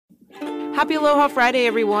Happy Aloha Friday,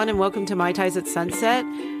 everyone, and welcome to My Ties at Sunset.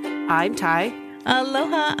 I'm Ty.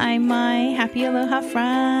 Aloha, I'm Mai. Happy Aloha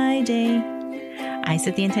Friday. I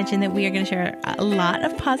set the intention that we are going to share a lot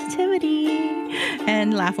of positivity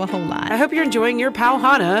and laugh a whole lot. I hope you're enjoying your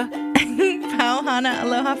Pauhana. Pauhana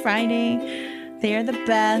Aloha Friday. They are the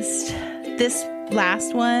best. This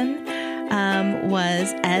last one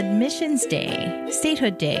was Admissions Day,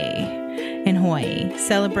 Statehood Day in Hawaii,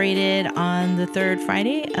 celebrated on the third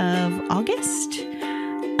Friday of August.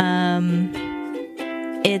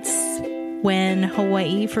 It's when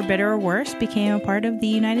Hawaii, for better or worse, became a part of the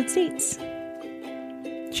United States.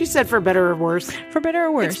 She said for better or worse. For better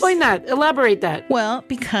or worse. Explain that. Elaborate that. Well,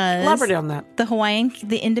 because Elaborate on that.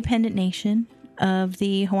 The independent nation of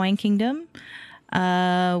the Hawaiian Kingdom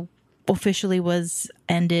officially was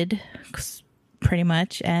ended, pretty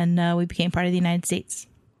much, and we became part of the United States.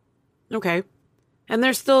 Okay. And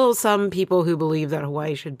there's still some people who believe that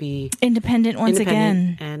Hawaii should be independent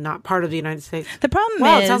again and not part of the United States. The problem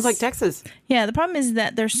is... it sounds like Texas. Yeah, the problem is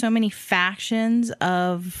that there's so many factions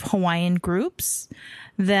of Hawaiian groups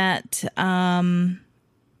that are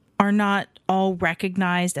not all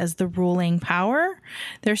recognized as the ruling power.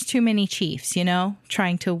 There's too many chiefs, who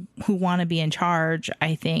want to be in charge,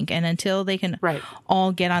 I think. And until they can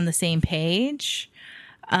all get on the same page,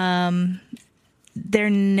 they're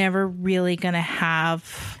never really going to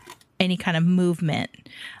have any kind of movement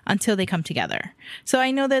until they come together. So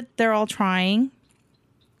I know that they're all trying,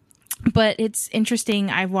 but it's interesting.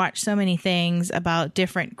 I've watched so many things about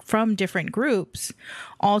different groups,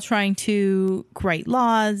 all trying to write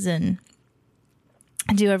laws and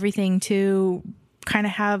do everything to kind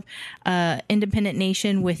of have an independent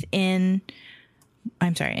nation within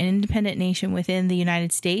the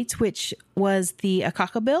United States, which was the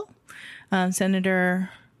Akaka Bill. Senator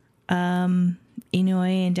Inouye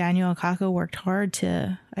and Daniel Akaka worked hard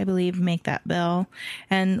to, I believe, make that bill.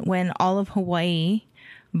 And when all of Hawaii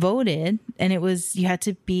voted, and you had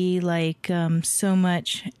to be like so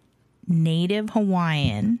much native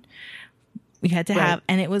Hawaiian. You had to have,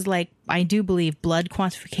 and it was like, I do believe, blood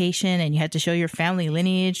quantification, and you had to show your family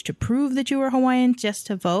lineage to prove that you were Hawaiian just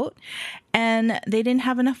to vote. And they didn't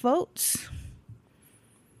have enough votes.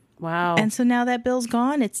 Wow. And so now that bill's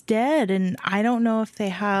gone, it's dead. And I don't know if they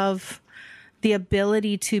have the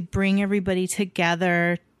ability to bring everybody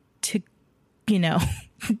together to,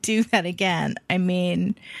 do that again. I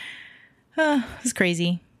mean, it's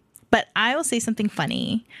crazy. But I will say something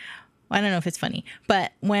funny. I don't know if it's funny,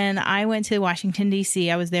 but when I went to Washington,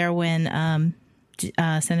 D.C., I was there when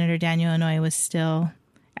Senator Daniel Inouye was still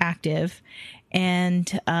active.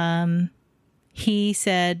 And he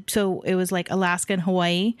said, so it was like Alaska and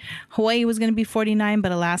Hawaii. Hawaii was going to be 49,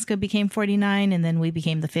 but Alaska became 49, and then we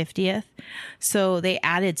became the 50th. So they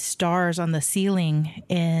added stars on the ceiling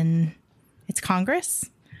in its Congress.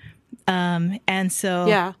 And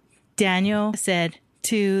so Daniel said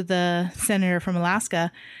to the senator from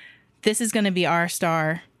Alaska, this is going to be our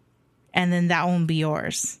star, and then that won't be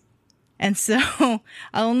yours. And so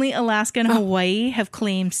only Alaska and Hawaii have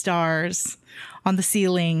claimed stars on the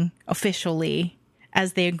ceiling officially,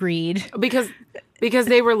 as they agreed, because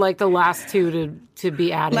they were like the last two to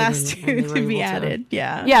be added.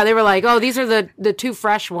 Yeah. They were like, oh, these are the two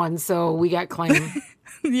fresh ones, so we got claim.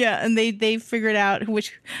 Yeah, and they figured out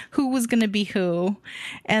who was going to be who,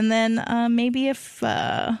 and then maybe if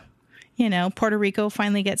Puerto Rico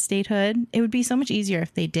finally gets statehood, it would be so much easier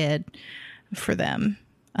if they did for them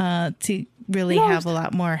to really have a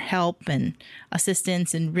lot more help and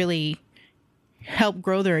assistance and really help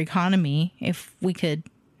grow their economy if we could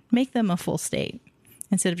make them a full state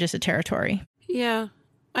instead of just a territory. Yeah.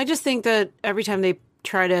 I just think that every time they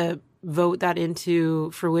try to vote that into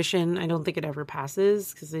fruition, I don't think it ever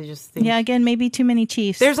passes because they just think... Yeah, again, maybe too many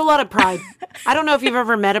chiefs. There's a lot of pride. I don't know if you've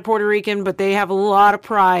ever met a Puerto Rican, but they have a lot of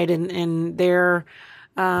pride in their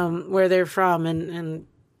where they're from, and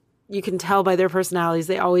you can tell by their personalities.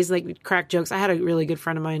 They always like crack jokes. I had a really good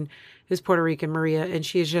friend of mine who's Puerto Rican, Maria, and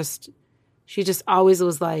she just always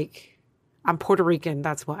was like, I'm Puerto Rican,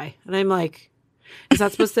 that's why. And I'm like, is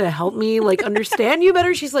that supposed to help me like understand you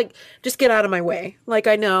better? She's like, just get out of my way. Like,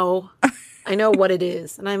 I know what it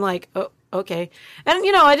is. And I'm like, oh, okay. And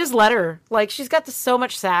I just let her. Like, she's got so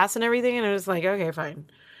much sass and everything, and I was like, okay, fine.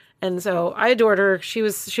 And so I adored her. She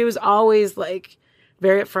was always like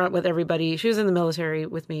very upfront with everybody. She was in the military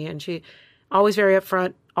with me, and she always very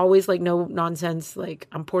upfront, always like no nonsense. Like,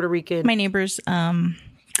 I'm Puerto Rican. My neighbors,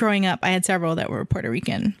 growing up, I had several that were Puerto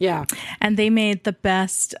Rican. Yeah. And they made the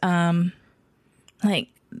best, the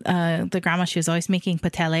grandma, she was always making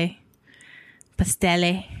pastele.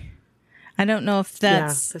 I don't know if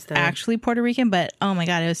that's actually Puerto Rican, but oh my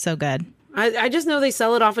God, it was so good. I just know they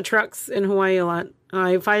sell it off of trucks in Hawaii a lot.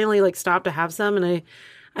 I finally like stopped to have some, and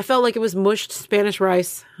I felt like it was mushed Spanish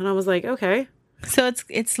rice, and I was like, okay. So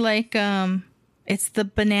it's like it's the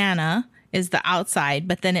banana is the outside,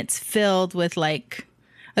 but then it's filled with like,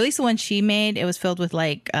 at least the one she made, it was filled with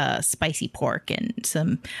like spicy pork and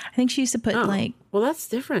some, I think she used to put like, well, that's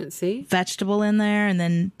different. See, vegetable in there, and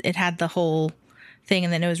then it had the whole thing,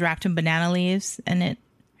 and then it was wrapped in banana leaves, and it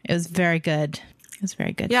was very good. It was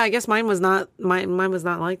very good. Yeah, I guess mine was not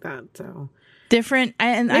like that. So different,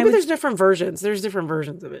 there's different versions. There's different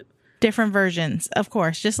versions of it. Different versions, of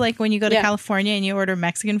course. Just like when you go to California and you order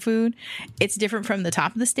Mexican food, it's different from the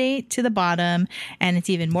top of the state to the bottom, and it's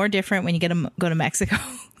even more different when you go to Mexico.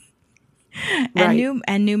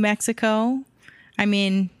 And New Mexico. I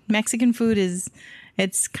mean, Mexican food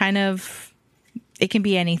it's kind of, it can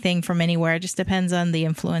be anything from anywhere. It just depends on the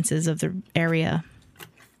influences of the area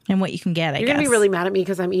and what you can get, I guess. You're going to be really mad at me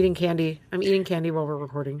because I'm eating candy. I'm eating candy while we're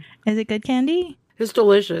recording. Is it good candy? It's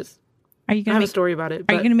delicious. Are you going to have a story about it?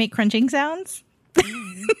 Are you going to make crunching sounds?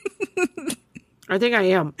 I think I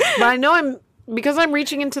am. But I know because I'm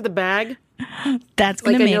reaching into the bag. That's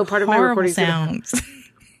going to make part of my horrible sounds.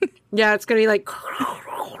 Yeah, it's going to be like...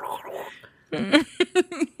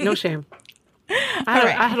 No shame.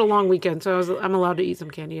 I had a long weekend, so I'm allowed to eat some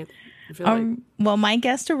candy. I feel like. Well, my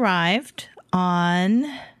guest arrived on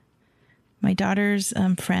my daughter's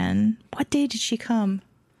friend. What day did she come?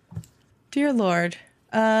 Dear Lord.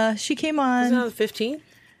 She came on... Was it on the 15th?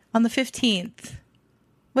 On the 15th.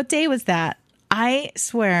 What day was that? I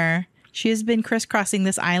swear she has been crisscrossing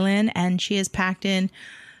this island, and she has packed in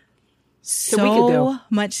so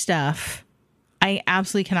much stuff. I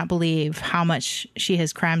absolutely cannot believe how much she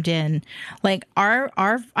has crammed in. Like our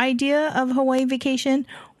idea of Hawaii vacation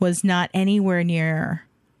was not anywhere near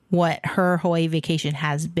what her Hawaii vacation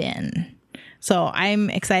has been. So I'm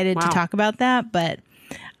excited to talk about that, but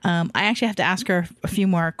I actually have to ask her a few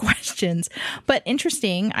more questions. But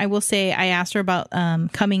interesting, I will say I asked her about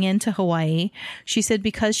coming into Hawaii. She said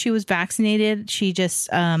because she was vaccinated, she just,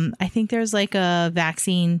 I think there's like a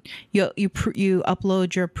vaccine, you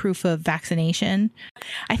upload your proof of vaccination.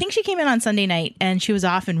 I think she came in on Sunday night and she was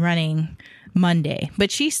off and running Monday.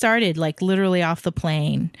 But she started like literally off the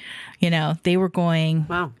plane. You know, they were going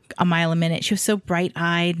a mile a minute. She was so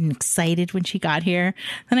bright-eyed and excited when she got here.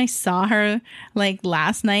 Then I saw her like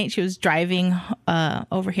last night. She was driving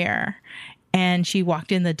over here, and she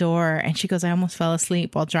walked in the door, and she goes, "I almost fell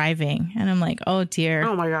asleep while driving." And I'm like, "Oh dear,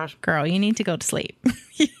 oh my gosh, girl, you need to go to sleep.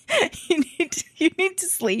 you need to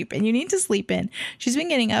sleep, and you need to sleep in." She's been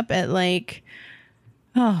getting up at like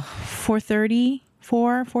 4:30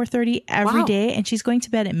 every day, and she's going to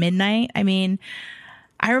bed at midnight. I mean,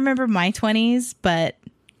 I remember my 20s, but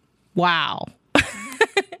wow.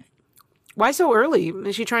 Why so early?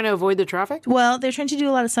 Is she trying to avoid the traffic? Well, they're trying to do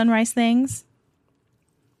a lot of sunrise things.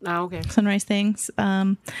 Oh, okay. Sunrise things.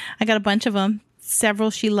 I got a bunch of them.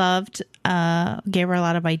 Several she loved. Gave her a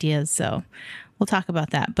lot of ideas, so we'll talk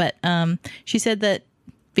about that. But she said that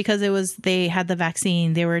because they had the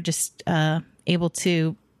vaccine, they were just able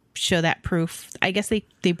to show that proof. I guess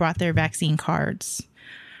they brought their vaccine cards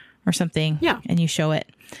or something. Yeah. And you show it.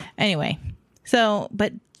 Anyway,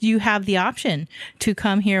 but you have the option to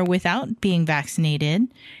come here without being vaccinated,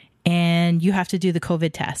 and you have to do the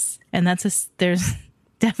COVID tests. And there's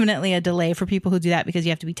definitely a delay for people who do that because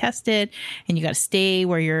you have to be tested and you got to stay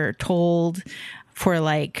where you're told for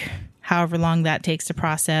like however long that takes to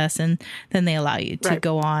process. And then they allow you to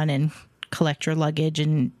go on and collect your luggage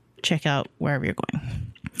and check out wherever you're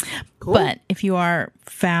going. Cool. But if you are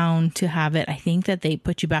found to have it, I think that they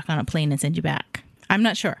put you back on a plane and send you back. I'm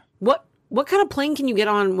not sure. What kind of plane can you get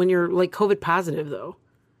on when you're like COVID positive though?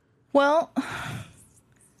 Well,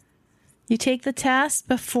 you take the test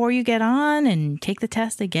before you get on and take the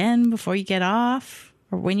test again before you get off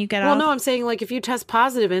or when you get off. Well, no, I'm saying like if you test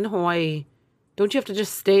positive in Hawaii, don't you have to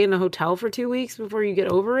just stay in a hotel for 2 weeks before you get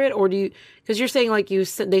over it? Or do you, because you're saying like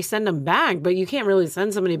they send them back, but you can't really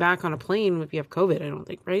send somebody back on a plane if you have COVID, I don't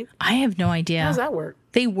think, right? I have no idea. How does that work?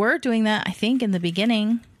 They were doing that, I think, in the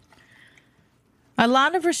beginning. A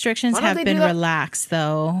lot of restrictions have been relaxed,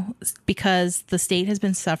 though, because the state has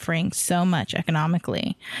been suffering so much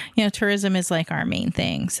economically. You know, tourism is like our main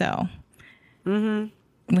thing, so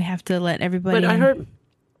we have to let everybody. But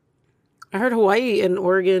I heard Hawaii and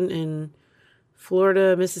Oregon and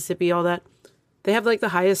Florida, Mississippi, all that, they have like the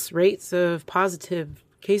highest rates of positive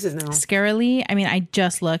cases now. Scarily, I mean, I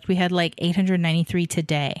just looked. We had like 893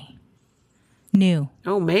 today. New.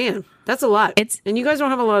 Oh man, that's a lot. And you guys don't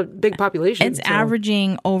have a lot of big population. It's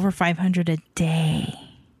averaging over 500 a day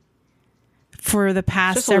for the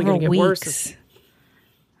past several weeks.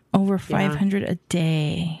 over 500 a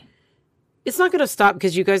day. It's not going to stop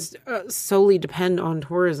because you guys solely depend on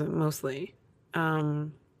tourism mostly.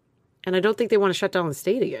 And I don't think they want to shut down the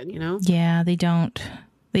state again, you know? Yeah, they don't.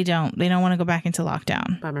 They don't want to go back into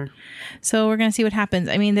lockdown. Bummer. So we're going to see what happens.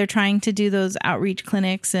 I mean, they're trying to do those outreach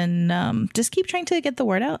clinics and just keep trying to get the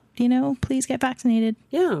word out, you know, please get vaccinated.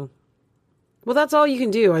 Yeah. Well, that's all you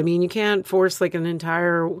can do. I mean, you can't force like an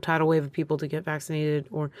entire tidal wave of people to get vaccinated,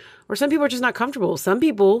 or some people are just not comfortable. Some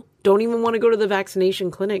people don't even want to go to the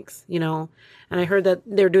vaccination clinics, you know. And I heard that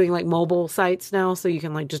they're doing like mobile sites now, so you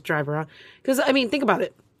can like just drive around. Because I mean, think about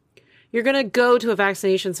it. You're going to go to a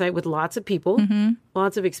vaccination site with lots of people,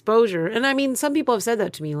 lots of exposure. And I mean, some people have said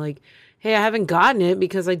that to me, like, hey, I haven't gotten it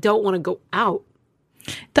because I don't want to go out.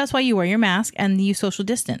 That's why you wear your mask and you social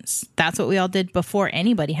distance. That's what we all did before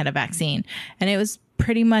anybody had a vaccine. And it was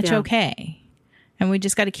pretty much okay. And we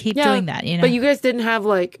just got to keep doing that, you know? But you guys didn't have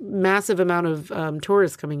like massive amount of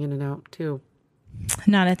tourists coming in and out too.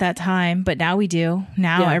 Not at that time, but now we do.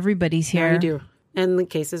 Now everybody's here. Now you do. And the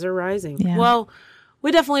cases are rising. Yeah. Well,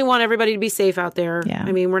 we definitely want everybody to be safe out there. Yeah.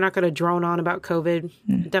 I mean, we're not going to drone on about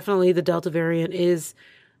COVID. Definitely the Delta variant is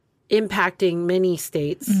impacting many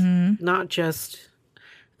states, not just...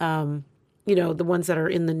 you know, the ones that are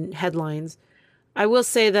in the headlines. I will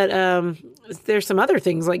say that there's some other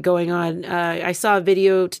things like going on. I saw a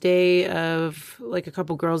video today of like a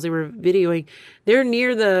couple girls they were videoing. They're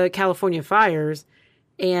near the California fires,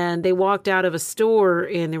 and they walked out of a store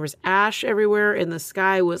and there was ash everywhere, and the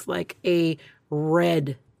sky was like a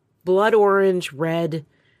red, blood orange red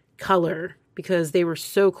color because they were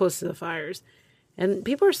so close to the fires. And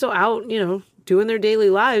people are still out, you know, doing their daily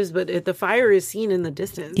lives, but the fire is seen in the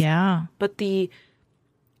distance. Yeah. But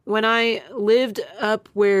when I lived up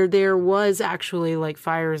where there was actually like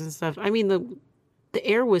fires and stuff, I mean, the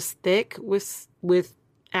air was thick with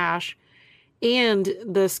ash, and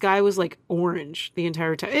the sky was like orange the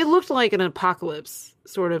entire time. It looked like an apocalypse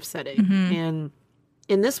sort of setting. And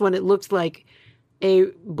in this one, it looked like a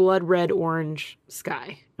blood red orange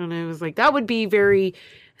sky. And I was like, that would be very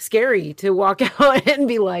scary to walk out and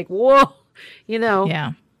be like, whoa, you know.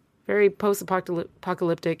 Yeah. Very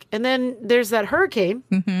post-apocalyptic. And then there's that hurricane.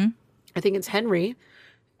 I think it's Henry,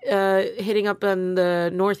 hitting up on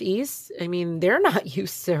the Northeast. I mean, they're not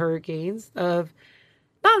used to hurricanes of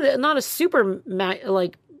not a super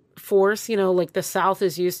like force, you know, like the South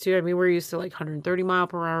is used to. I mean, we're used to like 130 mile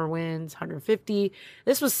per hour winds, 150.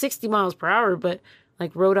 This was 60 miles per hour, but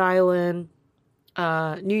like Rhode Island,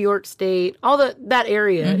 New York State, all that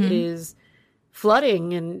area is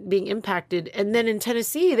flooding and being impacted. And then in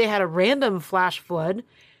Tennessee, they had a random flash flood.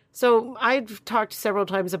 So I've talked several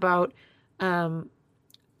times about when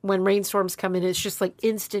rainstorms come in, it's just like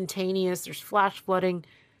instantaneous. There's flash flooding.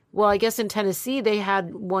 Well, I guess in Tennessee, they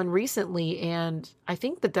had one recently, and I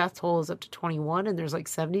think the death toll is up to 21, and there's like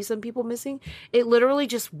 70-some people missing. It literally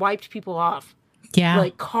just wiped people off. Yeah.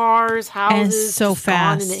 Like cars, houses, and so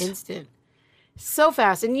fast. Gone in an instant. So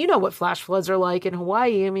fast. And you know what flash floods are like in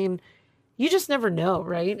Hawaii. I mean, you just never know,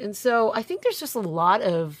 right? And so I think there's just a lot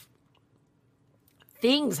of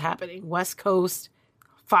things happening. West Coast,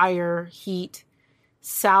 fire, heat.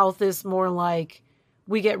 South is more like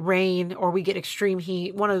we get rain or we get extreme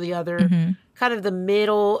heat, one or the other. Kind of the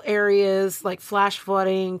middle areas, like flash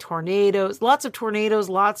flooding, tornadoes, lots of tornadoes,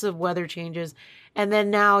 lots of weather changes. And then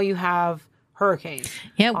now you have hurricanes.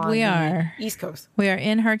 Yep, we are. East Coast. We are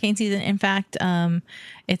in hurricane season. In fact,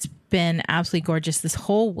 it's been absolutely gorgeous this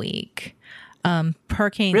whole week.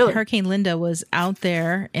 Hurricane Linda was out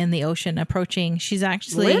there in the ocean approaching. She's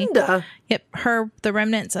actually Linda. Yep, the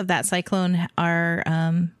remnants of that cyclone are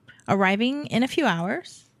arriving in a few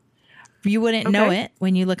hours. You wouldn't know it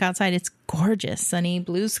when you look outside. It's gorgeous, sunny,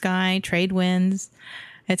 blue sky, trade winds.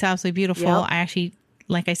 It's absolutely beautiful. Yep. I actually,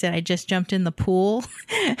 like I said, I just jumped in the pool,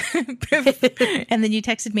 and then you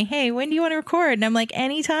texted me, "Hey, when do you want to record?" And I'm like,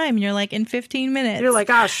 "Anytime." And you're like, "In 15 minutes." You're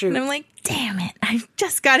like, "Ah, shoot!" And I'm like, "Damn it! I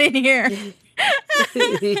just got in here."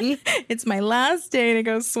 It's my last day to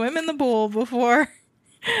go swim in the pool before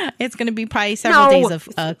it's going to be probably several days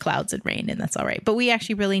of clouds and rain, and that's all right. But we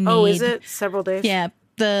actually really need. Oh, is it several days? Yeah,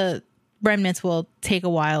 the remnants will take a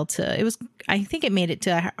while to. It was. I think it made it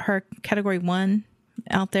to her category 1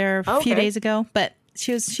 out there a few days ago, but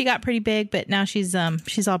she got pretty big. But now she's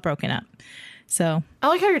all broken up. So I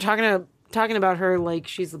like how you're talking about her like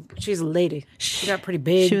she's a lady. She got pretty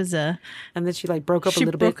big. She was and then she like broke up a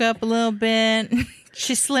little bit. She broke up a little bit.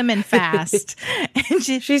 She's slim and fast. And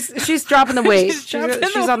she's dropping the weight. She's on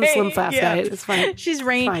the slim fast diet. It's fine.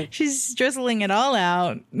 She's drizzling it all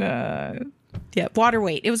out. Water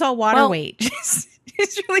weight. It was all water weight.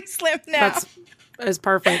 She's really slim now. That's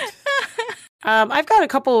perfect. I've got a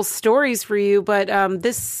couple stories for you, but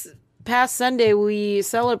this past Sunday we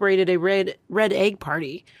celebrated a red egg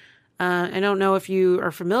party. I don't know if you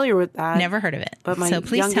are familiar with that. Never heard of it. But so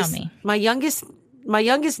please tell me. My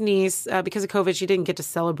youngest niece, because of COVID, she didn't get to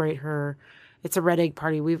celebrate her. It's a red egg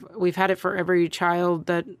party. We've had it for every child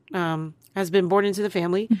that has been born into the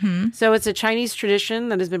family. Mm-hmm. So it's a Chinese tradition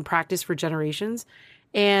that has been practiced for generations.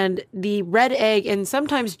 And the red egg and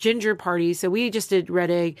sometimes ginger party, so we just did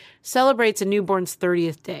red egg, celebrates a newborn's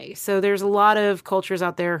 30th day. So there's a lot of cultures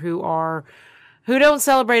out there who don't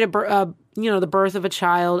celebrate the birth of a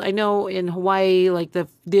child. I know in Hawaii, like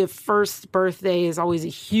the first birthday is always a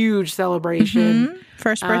huge celebration. Mm-hmm.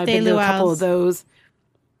 First birthday luau's. A couple of those.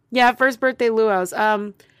 Yeah, first birthday luau's.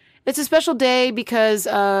 It's a special day because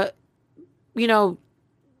a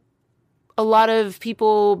lot of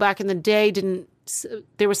people back in the day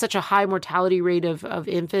there was such a high mortality rate of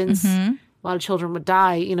infants. Mm-hmm. A lot of children would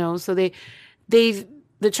die, so the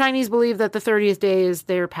Chinese believe that the 30th day is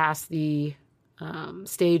they're past the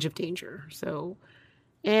stage of danger. So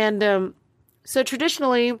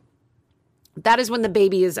traditionally, that is when the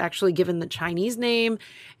baby is actually given the Chinese name,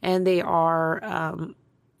 and they are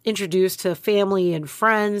introduced to family and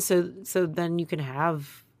friends. So then you can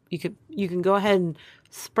go ahead and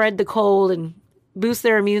spread the cold and boost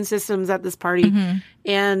their immune systems at this party. Mm-hmm.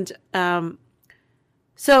 And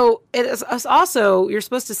so it is also, you're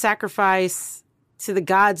supposed to sacrifice to the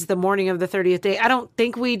gods the morning of the 30th day. I don't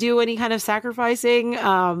think we do any kind of sacrificing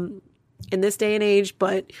in this day and age,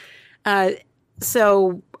 but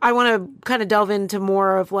so I want to kind of delve into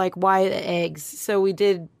more of like why the eggs. So we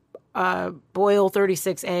did boil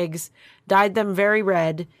 36 eggs, dyed them very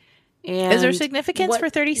red. And is there significance for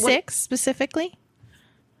 36 specifically?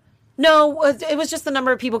 No, it was just the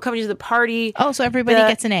number of people coming to the party. Oh, so everybody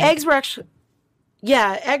gets an egg. Eggs were actually,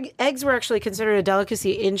 eggs were actually considered a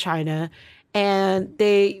delicacy in China. And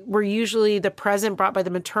they were usually the present brought by the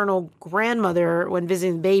maternal grandmother when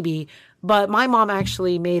visiting the baby. But my mom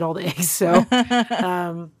actually made all the eggs. So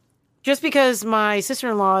just because my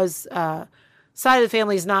sister-in-law's side of the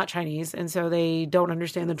family is not Chinese, and so they don't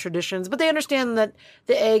understand the traditions. But they understand that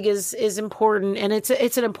the egg is important, and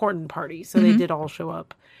it's an important party. So they did all show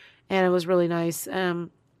up. And it was really nice. And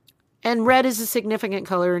red is a significant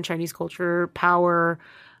color in Chinese culture. Power,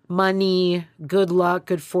 money, good luck,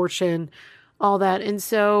 good fortune, all that. And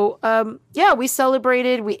so, we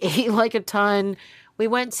celebrated. We ate like a ton. We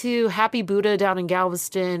went to Happy Buddha down in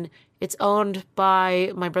Galveston. It's owned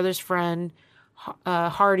by my brother's friend,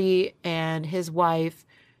 Hardy, and his wife.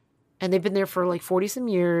 And they've been there for like 40-some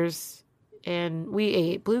years. And we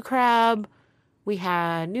ate blue crab. We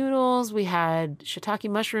had noodles. We had shiitake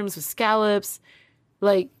mushrooms with scallops.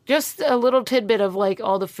 Like, just a little tidbit of, like,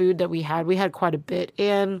 all the food that we had. We had quite a bit.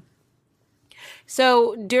 And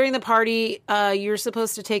so during the party, you're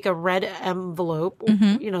supposed to take a red envelope,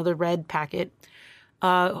 the red packet.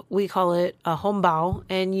 We call it a hongbao.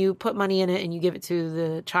 And you put money in it and you give it to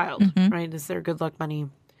the child, right? It's their good luck money.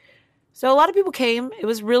 So a lot of people came. It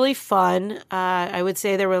was really fun. I would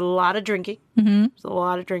say there were a lot of drinking. Mm-hmm. There's a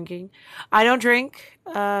lot of drinking. I don't drink,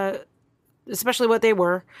 especially what they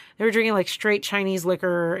were. They were drinking like straight Chinese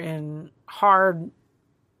liquor and hard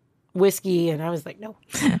whiskey. And I was like, no.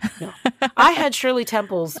 I had Shirley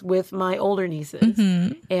Temples with my older nieces.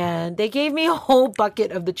 Mm-hmm. And they gave me a whole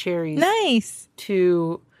bucket of the cherries. Nice.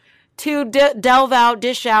 To delve out,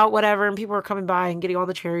 dish out, whatever. And people were coming by and getting all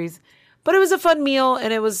the cherries. But it was a fun meal,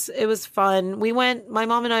 and it was fun. My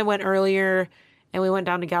mom and I went earlier, and we went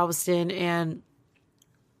down to Galveston, and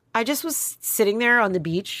I just was sitting there on the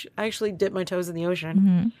beach. I actually dipped my toes in the ocean.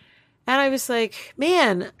 Mm-hmm. And I was like,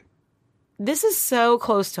 man, this is so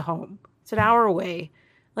close to home. It's an hour away.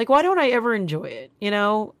 Like, why don't I ever enjoy it?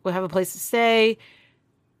 We'll have a place to stay,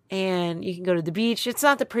 and you can go to the beach. It's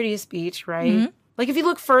not the prettiest beach, right? Mm-hmm. Like, if you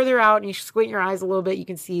look further out and you squint your eyes a little bit, you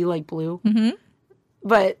can see, like, blue. Mm-hmm.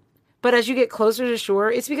 But as you get closer to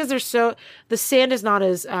shore, it's because the sand is not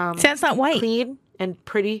as sand's not white, clean and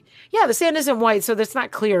pretty. Yeah, the sand isn't white, so it's not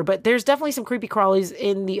clear. But there's definitely some creepy crawlies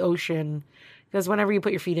in the ocean because whenever you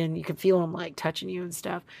put your feet in, you can feel them like touching you and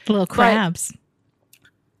stuff. Little crabs.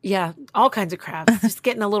 Yeah, all kinds of crabs. Just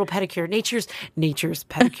getting a little pedicure. Nature's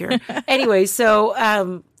pedicure. Anyway,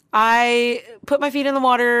 so I put my feet in the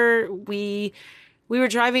water. We were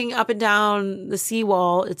driving up and down the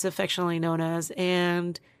seawall. It's affectionately known as,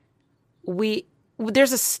 and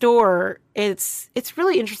there's a store. It's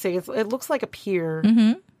really interesting. It looks like a pier,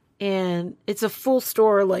 and it's a full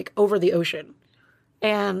store like over the ocean.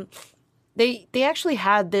 And they actually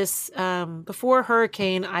had this before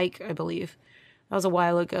Hurricane Ike, I believe. That was a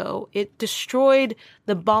while ago. It destroyed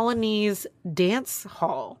the Balinese dance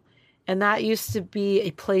hall, And that used to be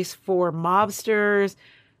a place for mobsters,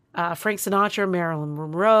 Frank Sinatra, Marilyn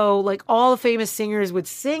Monroe, like all the famous singers would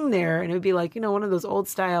sing there. And it would be like, one of those old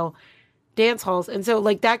style dance halls. And so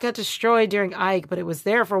like that got destroyed during Ike, but it was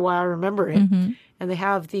there for a while. I remember it. Mm-hmm. And they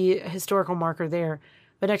have the historical marker there.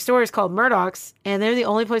 But next door is called Murdoch's, and they're the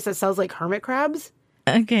only place that sells like hermit crabs.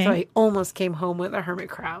 Okay. So I almost came home with a hermit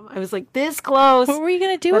crab. I was like this close. What were you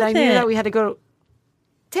going to do but with I knew it? that we had to go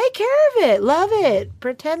take care of it, love it,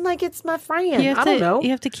 pretend like it's my friend. I don't know.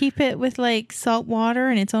 You have to keep it with like salt water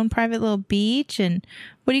and its own private little beach. And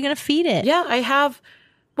what are you going to feed it? Yeah, I have.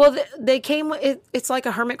 Well, they came. It's like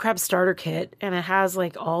a hermit crab starter kit, and it has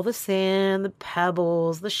like all the sand, the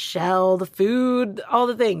pebbles, the shell, the food, all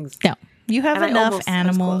the things. No, you have And I enough almost-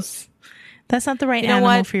 animals. That's not the right You know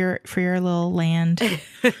animal what? for your little land.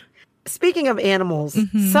 Speaking of animals,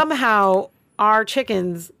 somehow our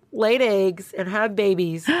chickens laid eggs and had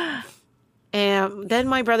babies. And then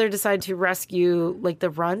my brother decided to rescue like the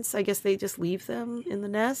runts. I guess they just leave them in the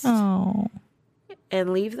nest Oh,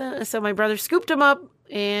 and leave them. So my brother scooped them up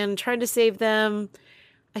and tried to save them.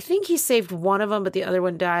 I think he saved one of them, but the other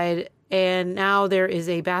one died. And now there is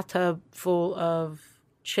a bathtub full of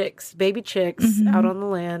chicks, baby chicks out on the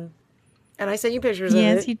land. And I sent you pictures of it.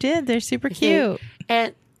 yes, you did. They're super cute.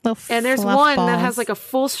 And Little there's fluff one balls. that has like a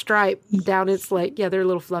full stripe down its like, yeah, they're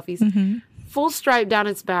little fluffies. Full stripe down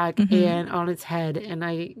its back and on its head. And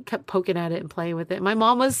I kept poking at it and playing with it. My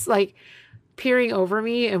mom was like peering over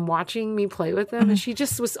me and watching me play with them. And she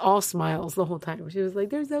just was all smiles the whole time. She was like,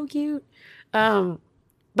 they're so cute.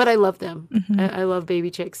 But I love them. I love baby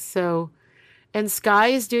chicks. So, and Sky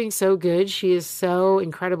is doing so good. She is so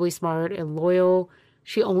incredibly smart and loyal.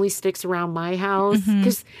 She only sticks around my house.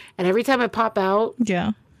 And every time I pop out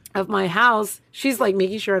Yeah. of my house, she's like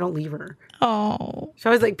making sure I don't leave her. Oh, So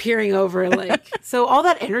I was like peering over, like, so all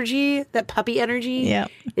that energy, that puppy energy yeah.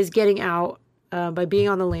 is getting out by being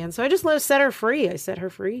on the land. So I just set her free. I set her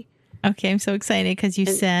free. Okay, I'm so excited because you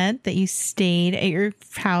said that you stayed at your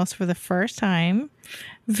house for the first time.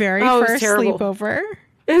 Very Oh, it was first terrible. sleepover.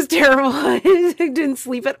 It was terrible. I didn't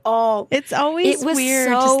sleep at all. It's always It was weird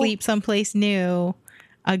to so- sleep someplace new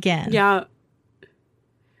again. Yeah.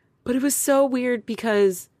 But it was so weird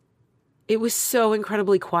because it was so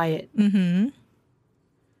incredibly quiet.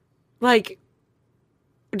 Like,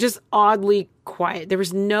 just oddly quiet. There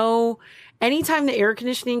was no... Anytime the air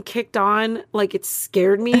conditioning kicked on, like, it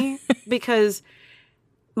scared me because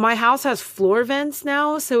my house has floor vents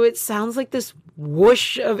now, so it sounds like this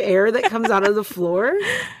whoosh of air that comes out of the floor.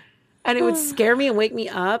 And it would scare me and wake me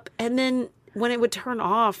up. And then when it would turn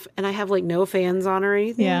off and I have, like, no fans on or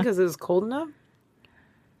anything Yeah. because it was cold enough,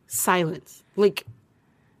 silence. Like,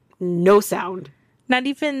 no sound. Not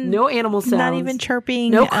even No animal sounds. Not even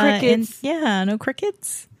chirping. No crickets. No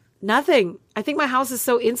crickets. Nothing. I think my house is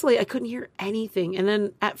so insulated, I couldn't hear anything. And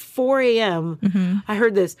then at 4 a.m., I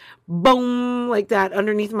heard this boom like that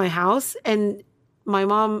underneath my house. And my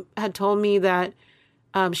mom had told me that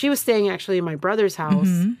she was staying actually in my brother's house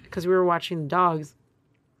because we were watching the dogs.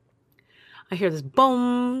 I hear this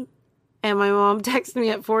boom. And my mom texted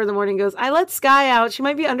me at 4 a.m. and goes, I let Sky out. She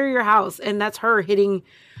might be under your house. And that's her hitting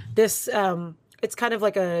this, it's kind of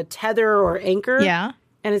like a tether or anchor. Yeah.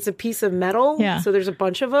 And it's a piece of metal. Yeah. So there's a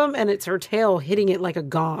bunch of them, and it's her tail hitting it like a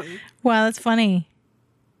gong. Wow, that's funny.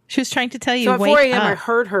 She was trying to tell you, So at wake 4 a.m., I up.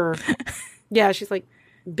 heard her. Yeah, she's like,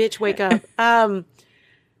 bitch, wake up.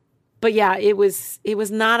 But yeah, it was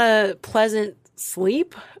not a pleasant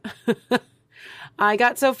sleep. I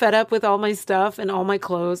got so fed up with all my stuff and all my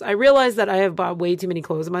clothes. I realized that I have bought way too many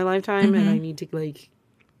clothes in my lifetime, and I need to like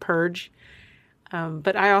purge.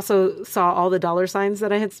 But I also saw all the dollar signs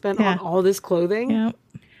that I had spent Yeah. on all this clothing. Yeah.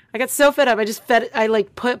 I got so fed up. I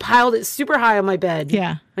like piled it super high on my bed.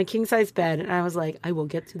 Yeah. My king size bed. And I was like, I will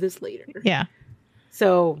get to this later. Yeah.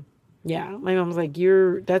 So yeah, my mom was like,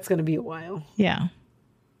 that's going to be a while. Yeah.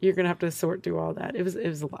 You're going to have to sort through all that. It was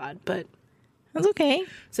a lot, but That's okay.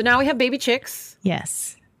 so now we have baby chicks.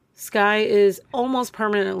 Yes. Sky is almost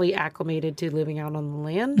permanently acclimated to living out on the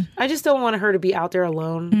land. I just don't want her to be out there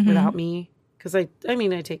alone without me. Cause I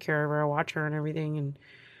take care of her. I watch her and everything. And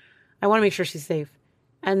I want to make sure she's safe.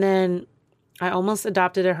 And then I almost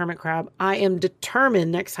adopted a hermit crab. I am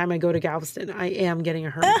determined next time I go to Galveston, I am getting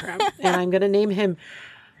a hermit crab. And I'm going to name him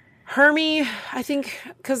Hermie, I think,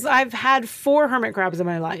 because I've had 4 hermit crabs in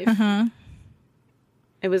my life.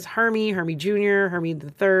 It was Hermie, Hermie Jr., Hermie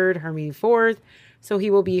the 3rd, Hermie 4th. So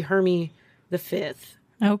he will be Hermie the 5th.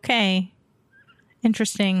 Okay.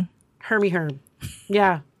 Interesting. Hermie Herm.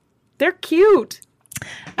 Yeah. They're cute.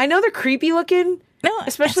 I know they're creepy looking, No,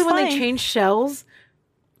 especially it's when they fine. change shells.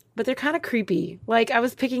 but they're kind of creepy. Like, I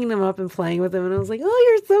was picking them up and playing with them, and I was like, oh,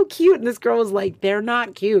 you're so cute. And this girl was like, they're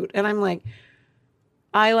not cute. And I'm like,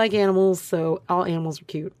 I like animals, so all animals are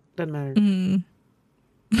cute. Doesn't matter. Mm.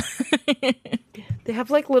 They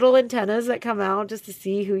have like little antennas that come out just to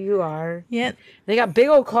see who you are. Yeah. They got big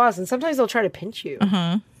old claws, and sometimes they'll try to pinch you.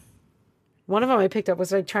 Uh-huh. One of them I picked up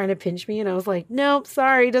was like trying to pinch me, and I was like, nope,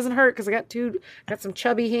 sorry, it doesn't hurt because I got some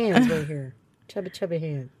chubby hands right here. Chubby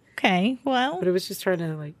hand. Okay, well. But it was just trying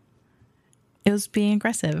to like. It was being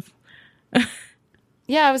aggressive.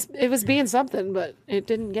 Yeah, it was being something, but it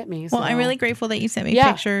didn't get me. So. Well, I'm really grateful that you sent me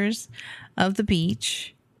pictures of the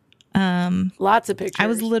beach. Lots of pictures. I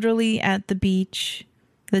was literally at the beach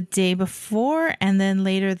the day before, and then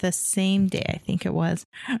later the same day, I think it was.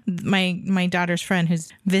 My daughter's friend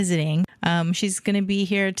who's visiting, she's going to be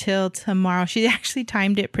here till tomorrow. She actually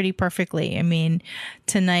timed it pretty perfectly. I mean,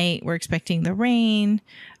 tonight we're expecting the rain.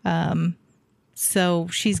 So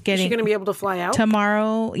she's getting... Is she going to be able to fly out?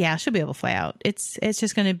 Tomorrow, yeah, she'll be able to fly out. It's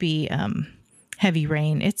just going to be heavy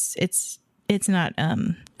rain. It's not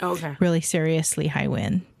really seriously high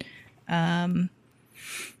wind.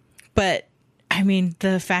 But I mean,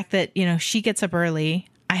 the fact that, she gets up early,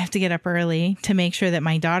 I have to get up early to make sure that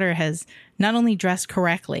my daughter has not only dressed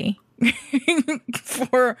correctly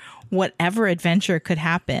for whatever adventure could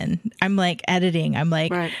happen. I'm like editing. I'm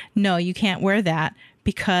like, no, you can't wear that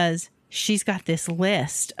because she's got this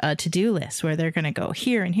list, a to-do list where they're going to go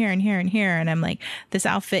here and here and here and here. And I'm like, this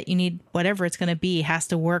outfit, you need whatever it's going to be, has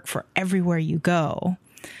to work for everywhere you go.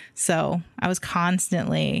 So I was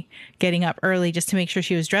constantly getting up early just to make sure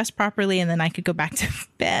she was dressed properly, and then I could go back to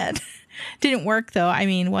bed. Didn't work though. I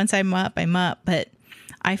mean, once I'm up, but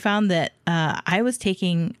I found that I was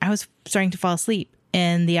starting to fall asleep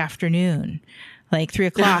in the afternoon, like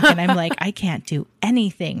 3:00, and I'm like, I can't do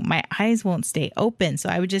anything. My eyes won't stay open. So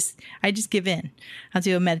I just give in. I'll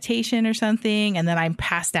do a meditation or something, and then I'm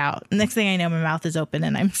passed out. Next thing I know, my mouth is open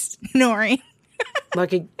and I'm snoring.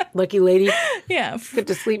 Lucky lady. Yeah. Get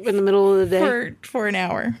to sleep in the middle of the day. For an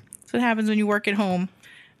hour. That's what happens when you work at home.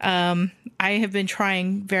 I have been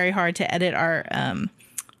trying very hard to edit our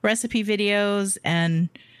recipe videos and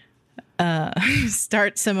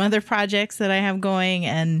start some other projects that I have going,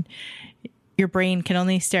 and your brain can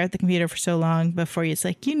only stare at the computer for so long before it's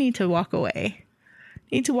like, you need to walk away.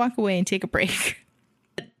 You need to walk away and take a break.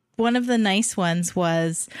 One of the nice ones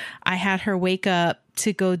was I had her wake up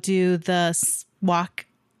to go do the walk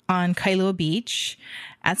on Kailua Beach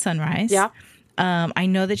at sunrise. Yeah. I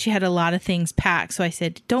know that she had a lot of things packed. So I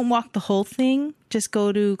said, don't walk the whole thing. Just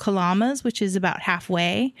go to Kalamas, which is about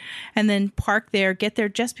halfway, and then park there, get there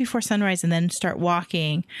just before sunrise, and then start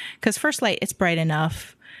walking. Because first light, it's bright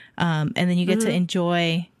enough. And then you get to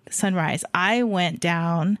enjoy the sunrise. I went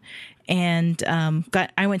down and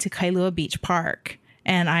I went to Kailua Beach Park,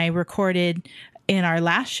 and I recorded in our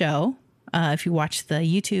last show, if you watch the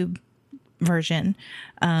YouTube version,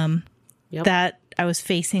 that I was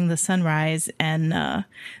facing the sunrise, and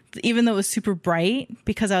even though it was super bright,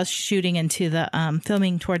 because I was shooting into the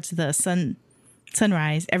filming towards the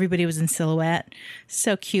sunrise, everybody was in silhouette.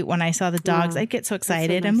 So cute. When I saw the dogs, I'd get so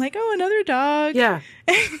excited. So nice. I'm like, oh, another dog. Yeah.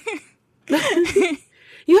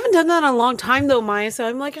 You haven't done that in a long time though, Maya, so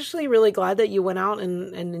I'm like actually really glad that you went out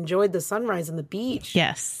and enjoyed the sunrise on the beach.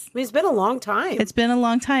 Yes. I mean, it's been a long time. It's been a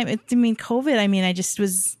long time.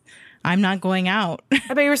 COVID, I'm not going out.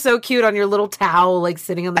 I bet you were so cute on your little towel, like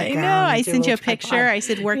sitting on the ground. I know. I sent you a picture. I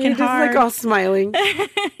said, working hard. Just like all smiling.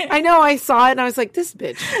 I know. I saw it and I was like, this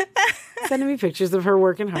bitch sending me pictures of her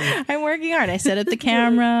working hard. I'm working hard. I set up the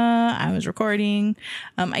camera. I was recording.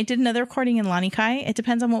 I did another recording in Lanikai. It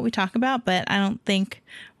depends on what we talk about, but I don't think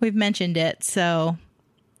we've mentioned it. So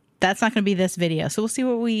that's not going to be this video. So we'll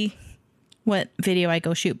see what video I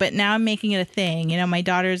go shoot. But now I'm making it a thing. My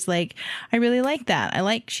daughter's like, I really like that.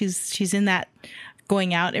 She's in that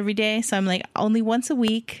going out every day. So I'm like, only once a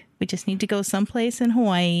week. We just need to go someplace in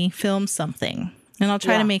Hawaii, film something. And I'll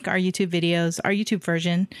try to make our YouTube videos, our YouTube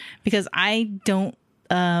version, because I don't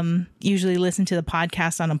usually listen to the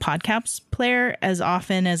podcast on a podcast player as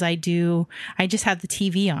often as I do. I just have the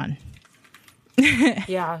TV on.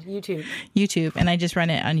 Yeah, YouTube. And I just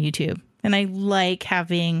run it on YouTube. And I like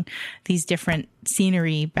having these different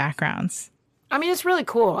scenery backgrounds. I mean, it's really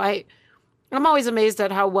cool. I'm always amazed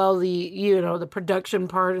at how well the production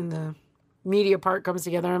part and the media part comes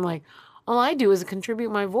together. I'm like, all I do is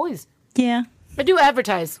contribute my voice. Yeah. I do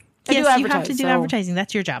advertise. You have to do advertising.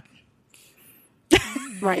 That's your job.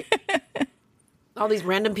 Right. All these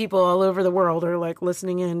random people all over the world are like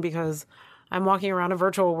listening in because I'm walking around a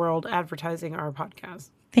virtual world advertising our podcast.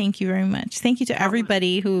 Thank you very much. Thank you to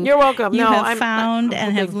everybody who you're welcome. You no, have I'm found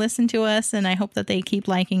and hoping. have listened to us, and I hope that they keep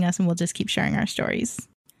liking us, and we'll just keep sharing our stories.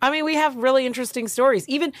 I mean, we have really interesting stories.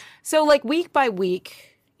 Even so, like week by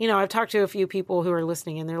week, you know, I've talked to a few people who are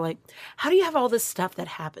listening, and they're like, "How do you have all this stuff that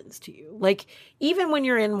happens to you? Like, even when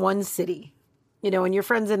you're in one city, you know, and your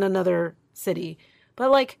friend's in another city, but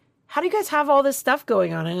like, how do you guys have all this stuff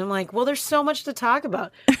going on?" And I'm like, "Well, there's so much to talk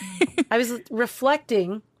about." I was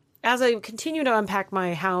reflecting. As I continue to unpack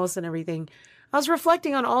my house and everything, I was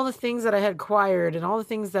reflecting on all the things that I had acquired and all the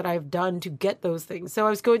things that I've done to get those things. So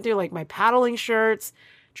I was going through like my paddling shirts,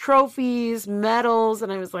 trophies, medals,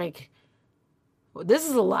 and I was like, well, this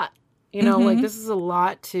is a lot. You know, like this is a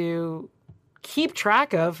lot to keep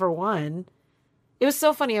track of, for one. It was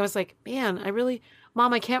so funny. I was like, man,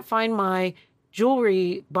 Mom, I can't find my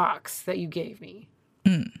jewelry box that you gave me.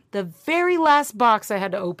 The very last box I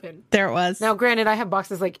had to open. There it was. Now, granted, I have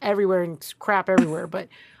boxes like everywhere and crap everywhere, but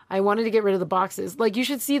I wanted to get rid of the boxes. Like, you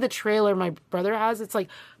should see the trailer my brother has. It's like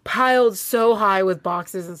piled so high with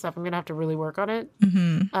boxes and stuff. I'm going to have to really work on it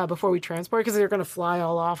before we transport, because they're going to fly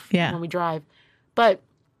all off when we drive. But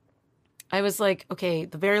I was like, okay,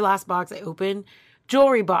 the very last box I opened,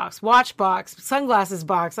 jewelry box, watch box, sunglasses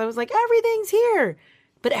box. I was like, everything's here.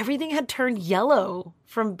 But everything had turned yellow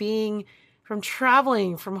from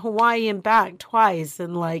traveling from Hawaii and back twice,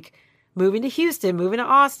 and like moving to Houston, moving to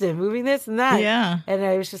Austin, moving this and that. Yeah. And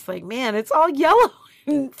I was just like, man, it's all yellow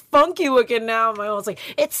and funky looking now. My mom's like,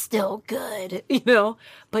 it's still good, you know?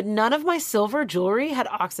 But none of my silver jewelry had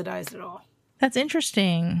oxidized at all. That's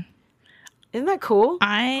interesting. Isn't that cool?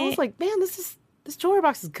 I was like, man, this jewelry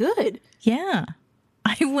box is good. Yeah.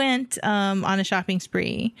 I went on a shopping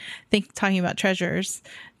spree, talking about treasures,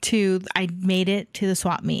 I made it to the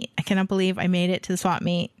swap meet. I cannot believe I made it to the swap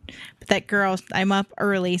meet. But that girl, I'm up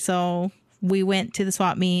early, so we went to the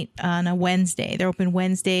swap meet on a Wednesday. They're open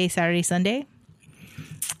Wednesday, Saturday, Sunday.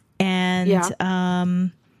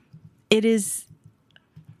 And it is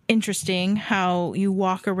interesting how you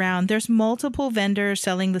walk around. There's multiple vendors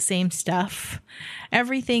selling the same stuff.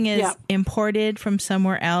 Everything is imported from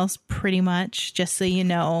somewhere else, pretty much, just so you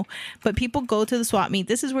know. But people go to the swap meet.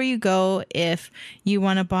 This is where you go if you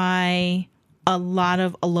want to buy a lot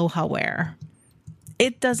of Aloha wear.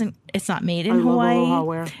 It's not made in Hawaii. Aloha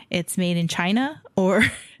wear. It's made in China or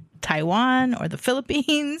Taiwan or the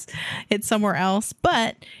Philippines. It's somewhere else.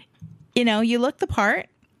 But, you know, you look the part.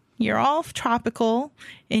 You're all tropical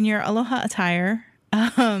in your Aloha attire.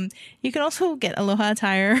 You can also get Aloha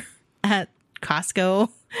attire at Costco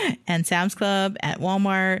and Sam's Club, at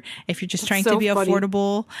Walmart, if you're just trying to be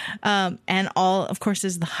affordable. And all, of course,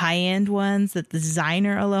 is the high-end ones, the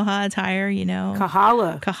designer Aloha attire, you know.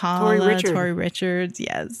 Kahala, Tori Richards,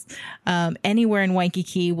 yes. Anywhere in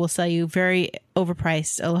Waikiki will sell you very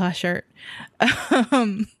overpriced Aloha shirt.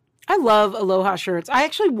 I love Aloha shirts. I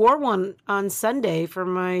actually wore one on Sunday for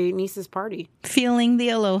my niece's party. Feeling the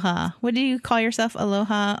Aloha. What do you call yourself?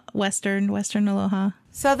 Aloha? Western Aloha?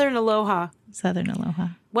 Southern Aloha. Southern Aloha.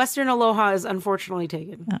 Western Aloha is unfortunately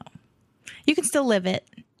taken. Oh. You can still live it.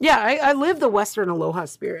 Yeah, I live the Western Aloha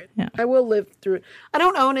spirit. Yeah. I will live through it. I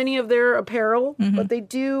don't own any of their apparel, but they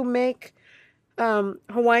do make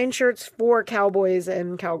Hawaiian shirts for cowboys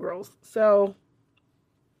and cowgirls. So,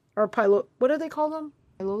 or what do they call them?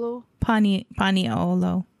 Pailolo?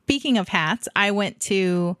 Paniolo. Speaking of hats, I went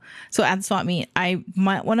to, so at the swap meet,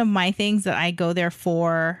 one of my things that I go there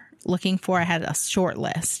looking for, I had a short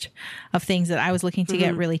list of things that I was looking to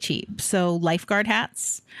get really cheap. So lifeguard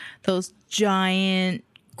hats, those giant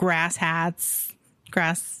grass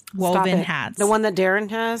woven hats. The one that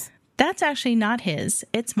Darren has? That's actually not his.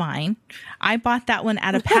 It's mine. I bought that one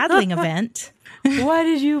at a paddling event. Why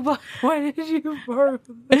did you borrow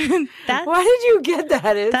that? Why did you get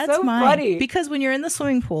that? That's so mine. Funny. Because when you're in the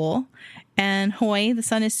swimming pool and Hawaii, the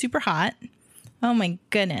sun is super hot. Oh my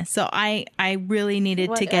goodness. So I really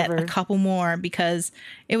needed to get a couple more because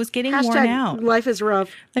it was getting worn out. Life is rough.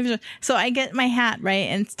 So I get my hat, right?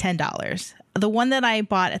 And it's $10. The one that I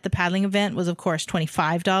bought at the paddling event was, of course,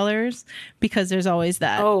 $25 because there's always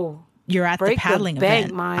that. Oh. You're at the paddling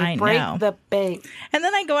event. I know. Break the bank. And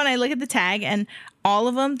then I go and I look at the tag, and all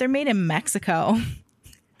of them, they're made in Mexico.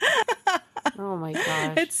 Oh my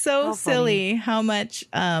gosh. It's so silly how much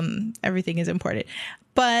everything is imported.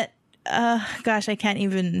 But gosh, I can't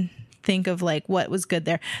even think of like what was good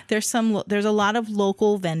there. There's a lot of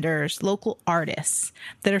local vendors, local artists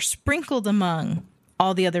that are sprinkled among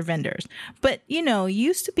all the other vendors. But you know, you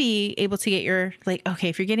used to be able to get your, like, okay,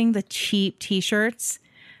 if you're getting the cheap t-shirts,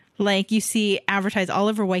 Like you see advertised all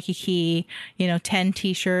over Waikiki, 10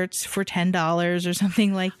 t-shirts for $10 or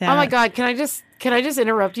something like that. Oh my God. Can I just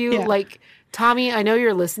interrupt you? Yeah. Like, Tommy, I know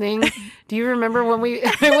you're listening. Do you remember when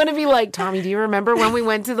I want to be like, Tommy, do you remember when we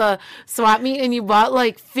went to the swap meet and you bought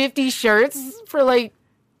like 50 shirts for like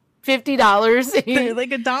 $50? They're like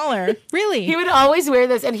 $1. Really? He would always wear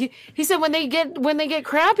this. And he said when they get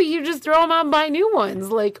crappy, you just throw them out and buy new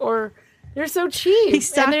ones. Like, or they're so cheap. He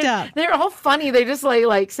stocked up. They're all funny. They just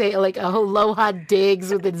like say like Aloha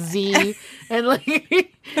Digs with a Z. And like,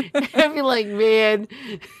 I'd be like, man,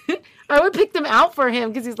 I would pick them out for him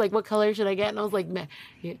because he's like, what color should I get? And I was like, man,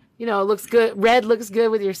 it looks good. Red looks good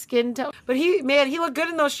with your skin tone. But he looked good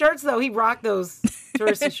in those shirts though. He rocked those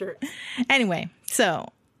touristy shirts. Anyway, so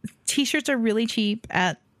t-shirts are really cheap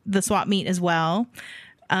at the swap meet as well.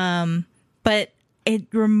 But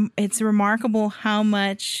it's remarkable how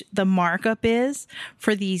much the markup is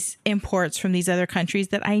for these imports from these other countries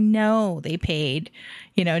that I know they paid,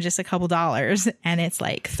 just a couple dollars, and it's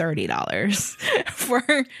like $30 for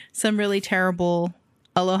some really terrible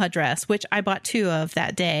Aloha dress, which I bought 2 of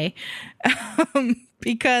that day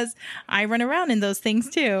because I run around in those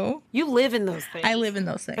things too. You live in those things. I live in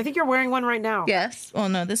those things. I think you're wearing one right now. Yes. Well,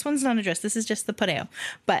 no, this one's not a dress. This is just the pareo.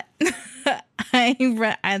 But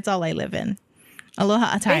that's all I live in.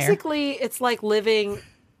 Aloha attire. Basically, it's like living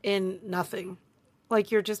in nothing.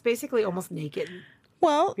 Like you're just basically almost naked.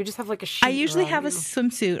 Well, you just have like a sheet. I usually around have you. a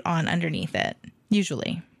swimsuit on underneath it.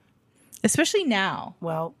 Usually, especially now.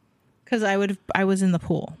 Well, because I was in the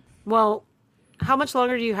pool. Well, how much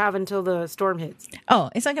longer do you have until the storm hits? Oh,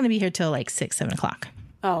 it's not going to be here till like 6, 7 o'clock.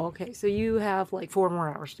 Oh, okay. So you have like 4 more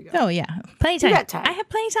hours to go. Oh yeah, plenty of time. You got time. I have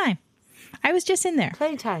plenty of time. I was just in there.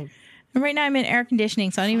 Plenty of time. And right now I'm in air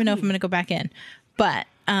conditioning, so I don't even know if I'm going to go back in. But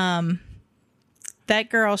that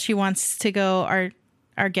girl, she wants to go.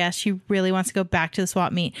 Our guest, she really wants to go back to the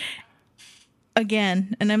swap meet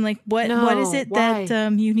again. And I'm like, what is it why?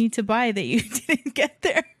 that you need to buy that you didn't get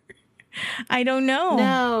there? I don't know.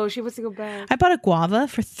 No, she wants to go back. I bought a guava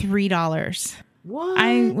for $3. What?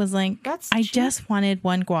 I was like, That's I cheap. just wanted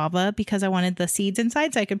one guava because I wanted the seeds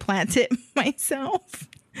inside so I could plant it myself.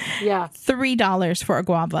 Yeah. $3 for a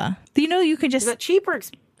guava. You could Is just, that cheap or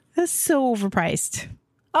expensive? that's so overpriced.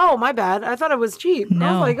 Oh, my bad. I thought it was cheap. No.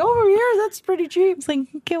 I was like, over here, that's pretty cheap. It's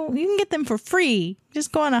like, you can get them for free.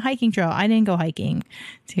 Just go on a hiking trail. I didn't go hiking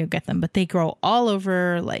to go get them, but they grow all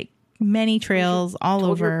over, like many trails all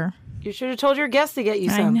over. You should have told your guest to get you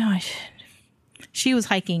some. I know I should. She was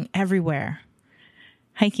hiking everywhere.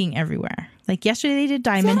 Like yesterday they did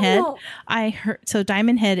Diamond Head. Samuel. I heard, so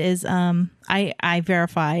Diamond Head is, I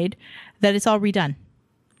verified that it's all redone.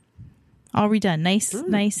 All redone.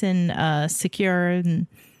 Nice and secure and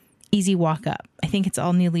easy walk up. I think it's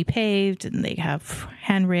all newly paved and they have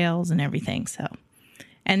handrails and everything. So,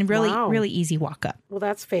 and really easy walk up. Well,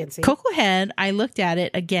 that's fancy. Cocoa Head, I looked at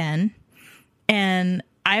it again and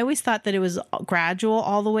I always thought that it was gradual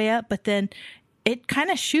all the way up, but then it kind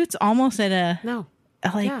of shoots almost at a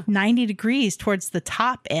 90 degrees towards the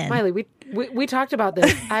top end. Miley, we talked about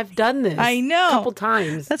this. I've done this. I know. A couple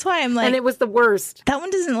times. That's why I'm like, and it was the worst. that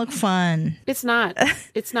one doesn't look fun. It's not.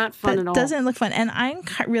 It's not fun at all. It doesn't look fun. And I'm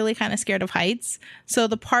really kind of scared of heights. So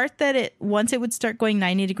the part that once it would start going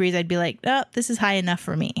 90 degrees, I'd be like, oh, this is high enough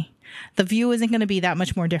for me. The view isn't going to be that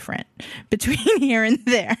much more different between here and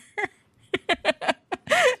there.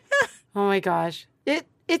 Oh my gosh.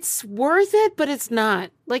 It's worth it, but it's not.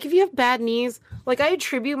 Like if you have bad knees, like I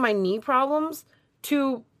attribute my knee problems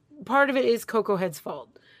to part of it is Cocoa Head's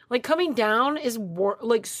fault. Like coming down is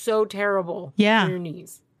like so terrible for your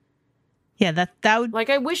knees. Yeah, that would like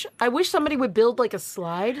I wish somebody would build like a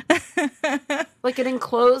slide. Like an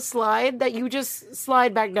enclosed slide that you just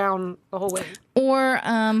slide back down the whole way. Or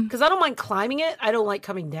cuz I don't mind climbing it, I don't like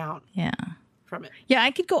coming down. Yeah. From it. Yeah,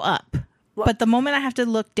 I could go up. But the moment I have to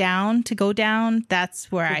look down to go down,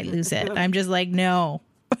 that's where I lose it. I'm just like, no.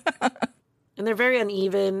 And they're very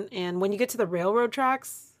uneven. And when you get to the railroad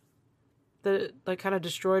tracks, the kind of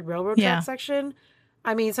destroyed railroad track section,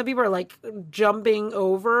 I mean, some people are like jumping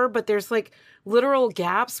over, but there's like literal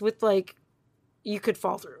gaps with like you could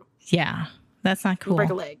fall through. Yeah, that's not cool. Break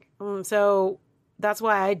a leg. So that's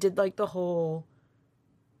why I did like the whole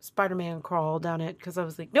Spider-Man crawl down it because I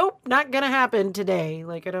was like, nope, not gonna happen today.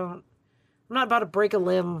 Like I'm not about to break a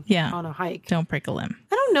limb on a hike. Don't break a limb.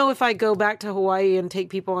 I don't know if I go back to Hawaii and take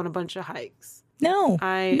people on a bunch of hikes. No.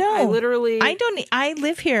 I literally... I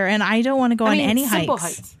live here and I don't want to go on any simple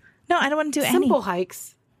hikes. No, I don't want to do any. Simple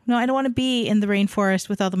hikes. No, I don't want to be in the rainforest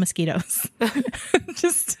with all the mosquitoes.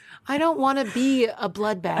 I don't want to be a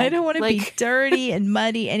blood bag. I don't want to be dirty and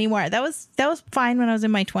muddy anymore. That was fine when I was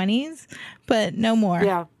in my 20s, but no more.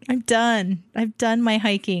 Yeah. I'm done. I've done my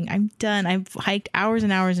hiking. I'm done. I've hiked hours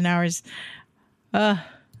and hours and hours.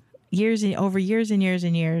 Years and years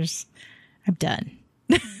and years. I'm done.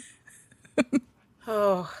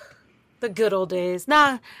 Oh, the good old days.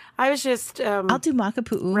 Nah, I was just I'll do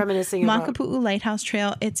Makapu'u. reminiscing about Makapu'u Lighthouse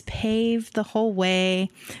Trail. It's paved the whole way.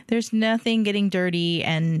 There's nothing getting dirty,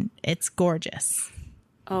 and it's gorgeous.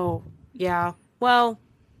 Oh, yeah. Well,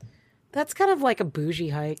 that's kind of like a bougie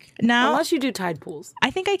hike. Now, unless you do tide pools.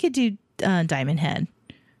 I think I could do Diamond Head.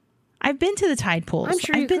 I've been to the tide pools. I'm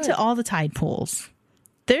sure you I've been could. to all the tide pools.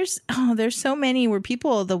 There's so many where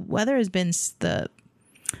the weather has been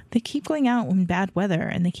they keep going out in bad weather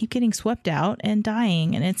and they keep getting swept out and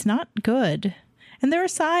dying, and it's not good. And there are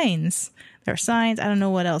signs. I don't know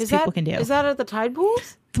what else people can do. Is that at the tide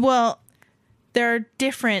pools? Well, there are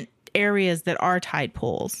different areas that are tide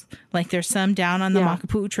pools. Like there's some down on the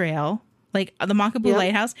Makapu'u Trail, like the Makapu'u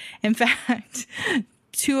Lighthouse. In fact,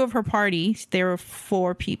 two of her party, there were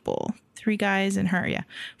 4 people. 3 guys and her,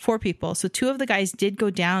 4 people. So 2 of the guys did go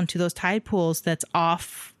down to those tide pools that's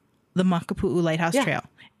off the Makapu'u Lighthouse Trail.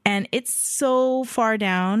 And it's so far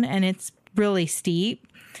down and it's really steep.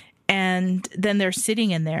 And then they're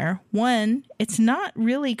sitting in there. One, it's not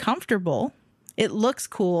really comfortable. It looks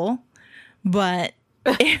cool, but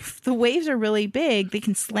if the waves are really big, they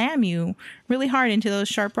can slam you really hard into those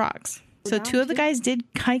sharp rocks. So 2 of the guys did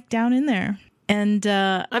hike down in there. And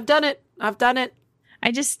I've done it.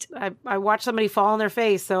 I watched somebody fall on their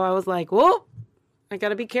face, so I was like, whoa, I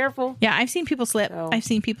gotta be careful. Yeah, I've seen people slip. So. I've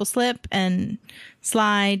seen people slip and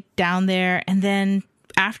slide down there. And then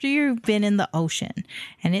after you've been in the ocean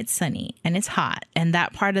and it's sunny and it's hot and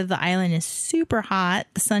that part of the island is super hot,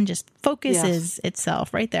 the sun just focuses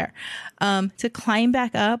itself right there. To climb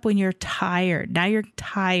back up when you're tired. Now you're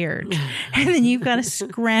tired. And then you've got to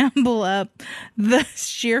scramble up the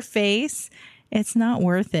sheer face. It's not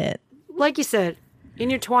worth it. Like you said, in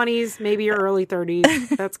your 20s, maybe your early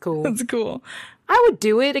 30s. That's cool. That's cool. I would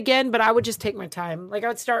do it again, but I would just take my time. Like I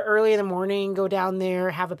would start early in the morning, go down there,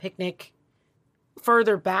 have a picnic.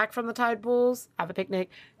 Further back from the tide pools, have a picnic,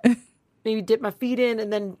 maybe dip my feet in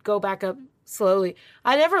and then go back up slowly.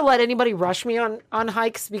 I never let anybody rush me on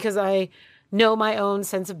hikes because I know my own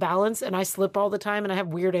sense of balance and I slip all the time and I have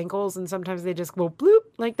weird ankles and sometimes they just go bloop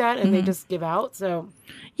like that and they just give out. So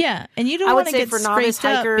yeah, and you don't want to get for novice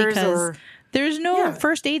scraped up hikers because there's no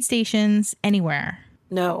first aid stations anywhere.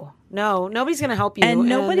 No, nobody's going to help you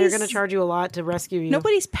and they're going to charge you a lot to rescue you.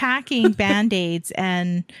 Nobody's packing Band-Aids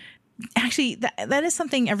and actually that is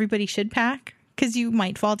something everybody should pack because you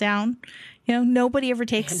might fall down. You know, nobody ever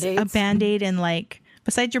takes a Band-Aid and like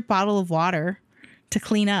besides your bottle of water to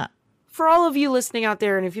clean up. For all of you listening out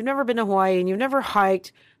there, and if you've never been to Hawaii and you've never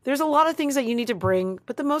hiked, there's a lot of things that you need to bring,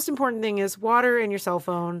 but the most important thing is water and your cell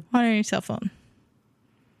phone. Water and your cell phone.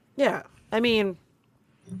 Yeah. I mean,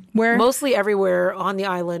 where mostly everywhere on the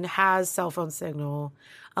island has cell phone signal.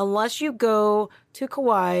 Unless you go to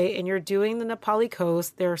Kauai and you're doing the Nepali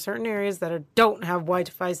coast, there are certain areas that don't have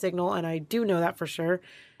Wi-Fi signal, and I do know that for sure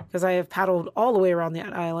because I have paddled all the way around the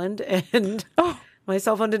island, and my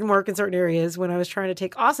cell phone didn't work in certain areas when I was trying to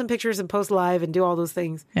take awesome pictures and post live and do all those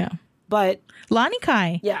things. Yeah. But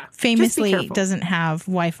Lanikai famously doesn't have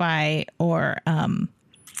Wi-Fi or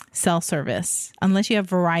cell service unless you have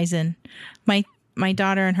Verizon. My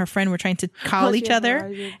daughter and her friend were trying to call each other,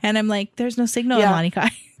 Verizon. And I'm like, there's no signal in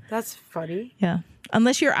Lanikai. That's funny. Yeah.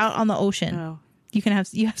 Unless you're out on the ocean. Oh. You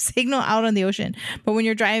have signal out on the ocean. But when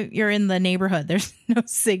you're in the neighborhood, there's no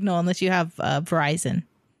signal unless you have Verizon.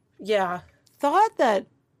 Yeah. Thought that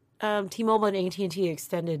T-Mobile and AT&T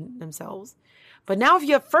extended themselves. But now if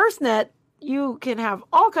you have FirstNet, you can have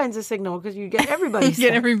all kinds of signal because you get everybody's you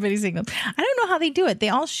get everybody's signal. I don't know how they do it. They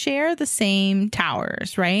all share the same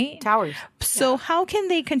towers, right? Towers. So how can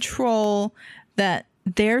they control that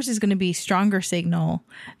theirs is going to be stronger signal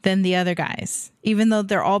than the other guys, even though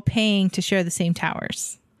they're all paying to share the same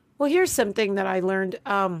towers? Well, here's something that I learned.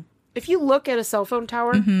 If you look at a cell phone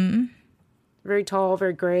tower, very tall,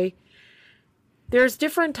 very gray, there's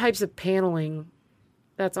different types of paneling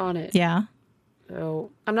that's on it. Yeah.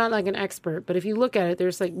 So I'm not like an expert, but if you look at it,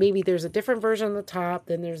 there's like maybe there's a different version on the top,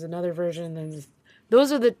 then there's another version, then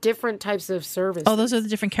those are the different types of service. Oh, those are the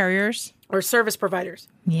different carriers or service providers.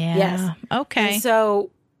 Yeah. Yes. Okay. And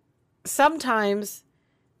so sometimes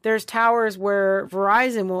there's towers where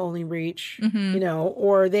Verizon will only reach,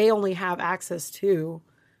 or they only have access to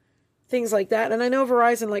things like that. And I know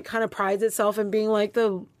Verizon like kind of prides itself in being like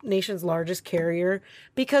the nation's largest carrier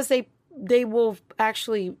because they will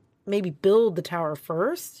actually maybe build the tower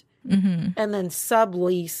first and then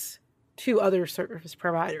sublease to other service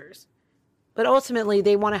providers. But ultimately,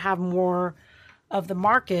 they want to have more of the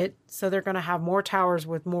market. So they're going to have more towers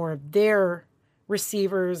with more of their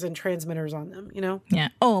receivers and transmitters on them, you know? Yeah.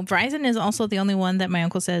 Oh, Verizon is also the only one that my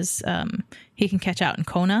uncle says he can catch out in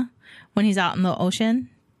Kona when he's out in the ocean.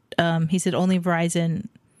 He said only Verizon,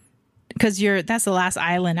 because that's the last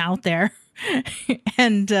island out there.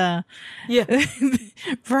 And Yeah.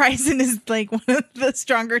 Verizon is like one of the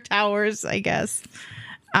stronger towers, I guess,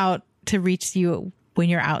 out to reach you when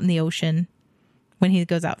you're out in the ocean when he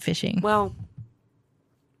goes out fishing. Well,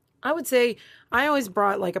 I would say I always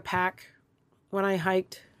brought like a pack when I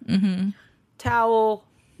hiked. Towel,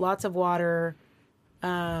 lots of water,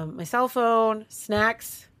 my cell phone,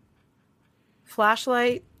 snacks,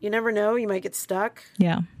 flashlight. You never know. You might get stuck,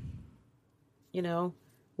 Yeah. you know,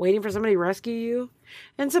 waiting for somebody to rescue you.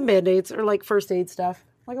 And some Band-Aids or like first aid stuff.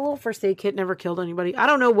 Like a little first aid kit never killed anybody. I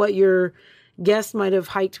don't know what your guest might have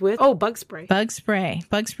hiked with. Oh, bug spray. Bug spray.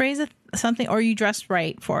 Bug spray is something, or you dress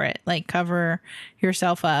right for it. Like cover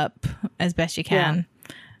yourself up as best you can.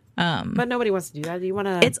 But nobody wants to do that. You want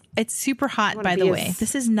to... It's super hot, by the way.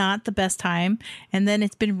 This is not the best time. And then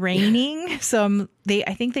it's been raining. So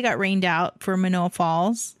I think they got rained out for Manoa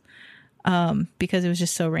Falls because it was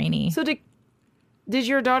just so rainy. So did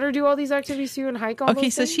your daughter do all these activities too and hike all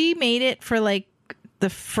those so things? she made it for like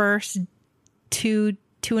the first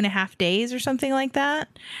 2.5 days or something like that.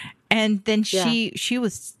 And then she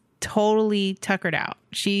was totally tuckered out.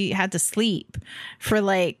 She had to sleep for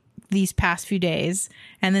like these past few days.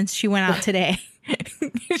 And then she went out today.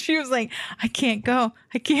 She was like, I can't go.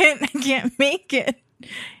 I can't make it.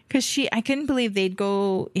 Because I couldn't believe they'd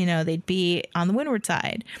go, they'd be on the windward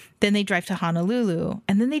side. Then they drive to Honolulu.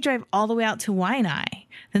 And then they drive all the way out to Waianae.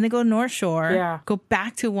 Then they go North Shore, go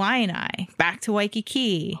back to Waianae, back to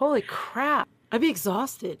Waikiki. Holy crap. I'd be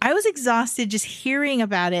exhausted. I was exhausted just hearing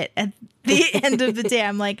about it at the end of the day.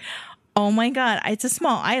 I'm like, oh my God, it's a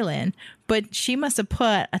small island. But she must have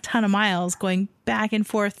put a ton of miles going back and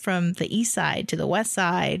forth from the east side to the west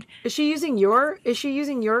side. Is she using your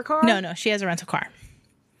car? No, she has a rental car.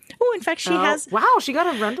 Oh, in fact, she has. Wow, she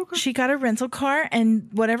got a rental car? She got a rental car, and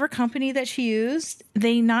whatever company that she used,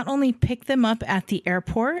 they not only picked them up at the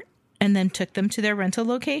airport and then took them to their rental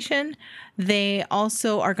location, they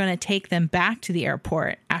also are going to take them back to the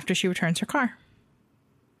airport after she returns her car.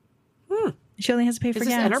 She only has to pay for gas.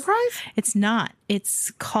 Is this Enterprise? It's not.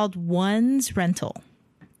 It's called One's Rental.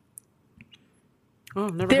 Oh,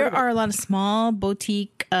 I've never There heard of it. are a lot of small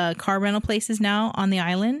boutique car rental places now on the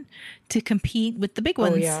island to compete with the big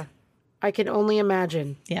ones. Oh, yeah. I can only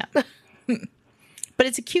imagine. Yeah. But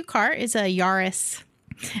it's a cute car. It's a Yaris.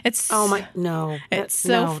 It's no. It's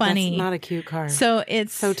so funny. That's not a cute car. So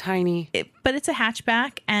it's so tiny. But it's a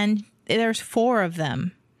hatchback, and there's 4 of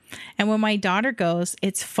them. And when my daughter goes,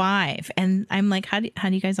 it's 5. And I'm like, how do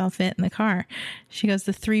you guys all fit in the car? She goes,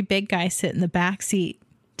 the 3 big guys sit in the back seat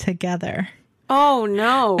together. Oh,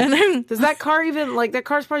 no. Does that car even, that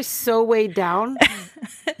car's probably so weighed down.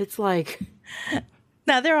 It's like...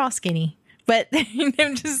 No, they're all skinny. But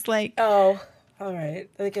I'm just like... Oh, all right.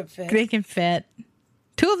 They can fit. They can fit.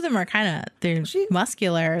 2 of them are they're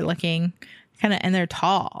muscular looking, and they're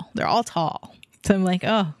tall. They're all tall. So I'm like,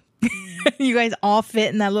 oh... You guys all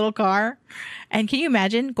fit in that little car. And can you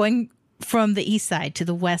imagine going from the east side to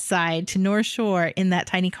the west side to North Shore in that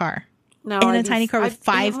tiny car? No, in a tiny car with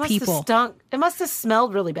 5 people. It must have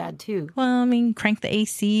smelled really bad too. Well, I mean, crank the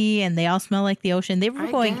AC and they all smell like the ocean. They were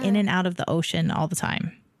going in and out of the ocean all the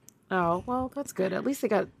time. Oh, well, that's good. At least they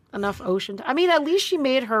got enough ocean. At least she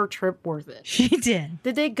made her trip worth it. She did.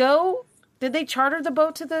 Did they charter the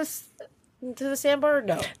boat to the sandbar?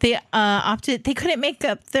 No. They opted. They couldn't make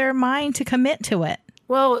up their mind to commit to it.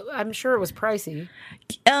 Well, I'm sure it was pricey.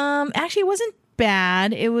 Actually, it wasn't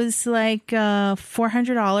bad. It was like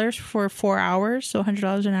 $400 for 4 hours, so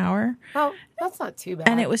 $100 an hour. Oh, that's not too bad.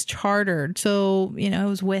 And it was chartered, so it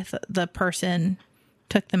was with the person,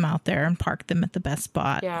 took them out there and parked them at the best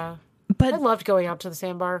spot. Yeah, but I loved going out to the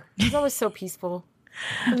sandbar. It's always so peaceful.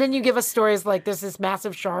 And then you give us stories like there's this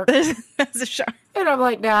massive shark. There's a shark. And I'm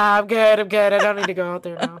like, nah, I'm good. I don't need to go out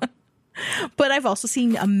there now. But I've also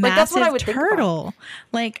seen a massive turtle.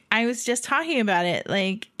 Like, I was just talking about it.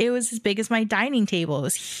 Like, it was as big as my dining table. It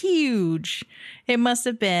was huge. It must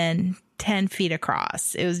have been 10 feet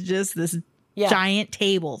across. It was just this giant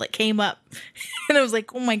table that came up. And I was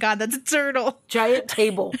like, oh my God, that's a turtle. Giant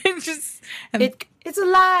table. It's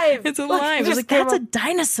alive. It's alive. I was like, that's a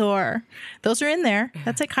dinosaur. Those are in there.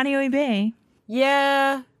 That's at Kaneohe Bay.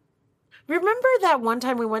 Yeah. Remember that one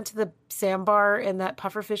time we went to the sandbar and that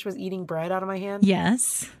pufferfish was eating bread out of my hand?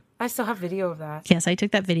 Yes. I still have video of that. Yes, I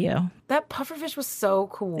took that video. That pufferfish was so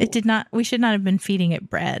cool. We should not have been feeding it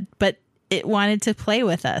bread, but it wanted to play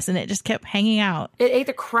with us, and it just kept hanging out. It ate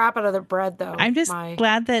the crap out of the bread, though. I'm just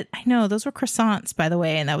glad that, I know, those were croissants, by the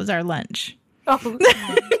way, and that was our lunch. Oh.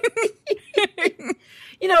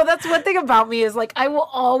 You know, that's one thing about me is like I will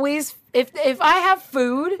always, if I have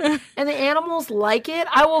food and the animals like it,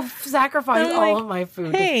 I will sacrifice all of my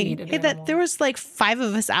food to feed an animal. There was like 5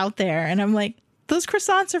 of us out there, and I'm like, those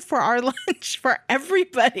croissants are for our lunch, for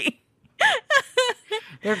everybody.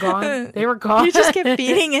 They're gone. They were gone. You just kept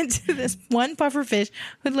feeding into this one pufferfish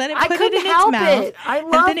who'd let it put it in its mouth.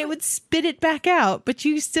 And then it would spit it back out, but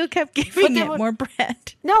you still kept giving it more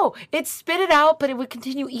bread. No, it spit it out, but it would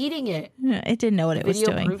continue eating it. Yeah, it didn't know what it was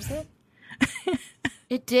doing. Proves it.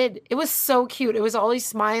 It did. It was so cute. It was always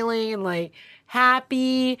smiling and like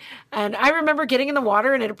happy. And I remember getting in the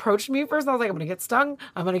water and it approached me first. And I was like, I'm going to get stung.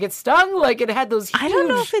 I'm going to get stung. Like it had those huge I don't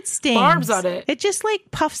know if it stings. Barbs on it. It just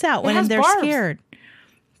like puffs out when they're scared.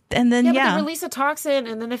 And then, but they release a toxin.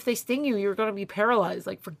 And then if they sting you, you're going to be paralyzed.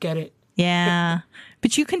 Like, forget it. Yeah.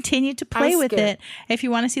 But you continue to play with it. If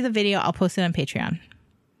you want to see the video, I'll post it on Patreon.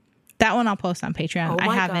 That one I'll post on Patreon.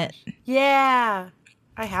 I have it. Yeah.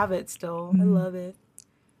 I have it still. I love it.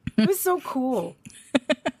 It was so cool.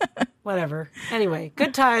 Whatever. Anyway,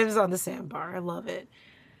 good times on the sandbar. I love it.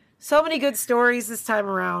 So many good stories this time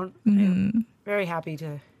around. I'm very happy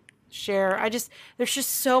to share. There's just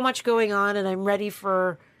so much going on, and I'm ready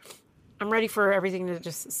for everything to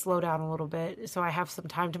just slow down a little bit, so I have some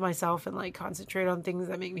time to myself and like concentrate on things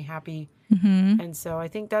that make me happy. And so I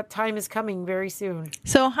think that time is coming very soon.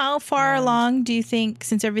 So how far along do you think,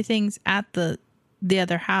 since everything's at the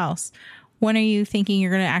other house, when are you thinking you're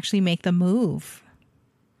going to actually make the move?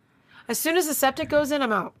 As soon as the septic goes in,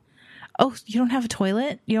 I'm out. Oh, you don't have a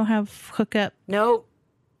toilet? You don't have hookup? Nope.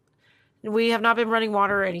 We have not been running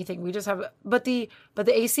water or anything. We just have, but the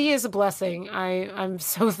AC is a blessing. I'm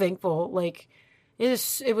so thankful. Like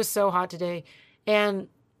it was so hot today. And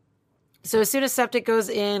so as soon as septic goes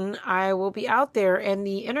in, I will be out there, and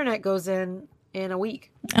the internet goes in a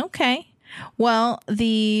week. Okay. Well,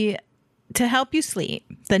 to help you sleep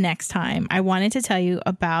the next time, I wanted to tell you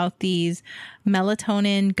about these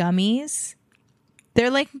melatonin gummies. They're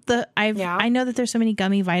like I know that there's so many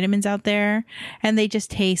gummy vitamins out there, and they just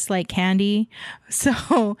taste like candy.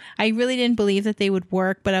 So I really didn't believe that they would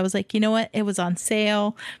work, but I was like, you know what? It was on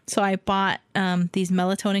sale. So I bought these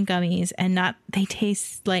melatonin gummies, and they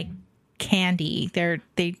taste like candy. They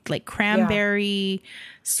like cranberry,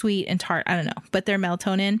 sweet and tart. I don't know, but they're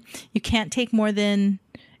melatonin. You can't take more than,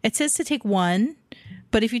 it says to take 1,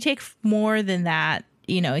 but if you take more than that,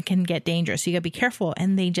 it can get dangerous. So you gotta be careful.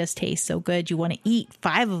 And they just taste so good. You want to eat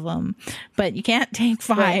 5 of them, but you can't take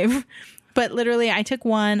 5. Right. But literally I took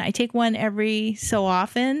 1. I take 1 every so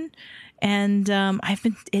often. And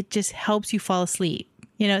it just helps you fall asleep.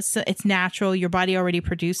 It's natural. Your body already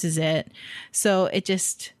produces it. So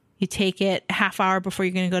you take it a half hour before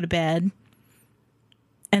you're going to go to bed.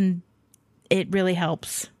 And it really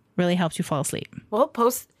helps you fall asleep. Well,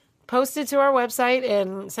 post it to our website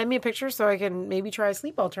and send me a picture so I can maybe try a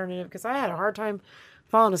sleep alternative, because I had a hard time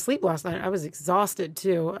falling asleep last night. I was exhausted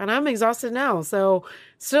too, and I'm exhausted now, so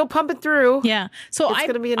still pumping through. Yeah, so it's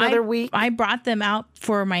going to be another week. I brought them out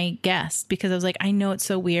for my guests because I was like, I know it's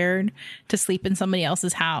so weird to sleep in somebody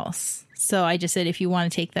else's house, so I just said, if you want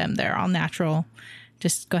to take them, they're all natural.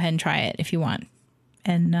 Just go ahead and try it if you want.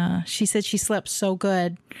 And she said she slept so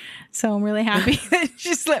good, so I'm really happy that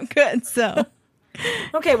she slept good. So.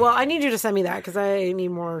 Okay, well, I need you to send me that because I need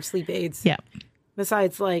more sleep aids. Yeah.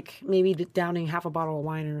 Besides, like, maybe downing half a bottle of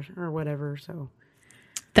wine or whatever. So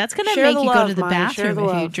that's going to make you go to the bathroom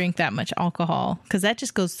if you drink that much alcohol, because that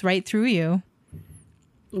just goes right through you.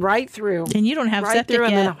 Right through. And you don't have septic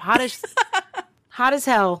yet. And then hot as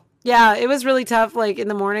hell. Yeah, it was really tough. Like, in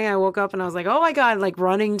the morning, I woke up and I was like, oh, my God, like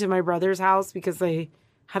running to my brother's house because they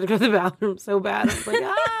had to go to the bathroom so bad. I was like,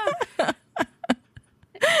 ah.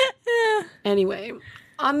 Anyway,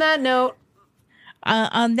 on that note,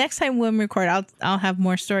 next time when we record, I'll have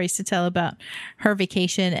more stories to tell about her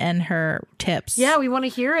vacation and her tips. Yeah, we want to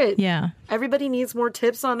hear it. Yeah, everybody needs more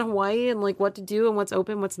tips on Hawaii and like what to do and what's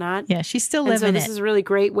open, what's not. Yeah, she's still living it. This is a really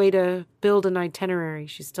great way to build an itinerary.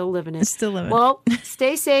 She's still living it. Still living. Well,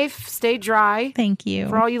 stay safe, stay dry. Thank you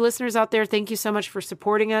for all you listeners out there. Thank you so much for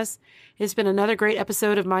supporting us. It's been another great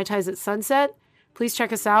episode of Mai Tais at Sunset. Please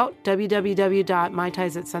check us out,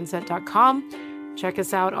 www.maitaisatsunset.com. Check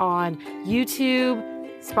us out on YouTube,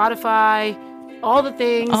 Spotify, all the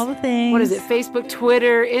things. What is it? Facebook,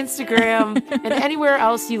 Twitter, Instagram, and anywhere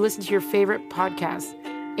else you listen to your favorite podcast.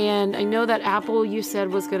 And I know that Apple, you said,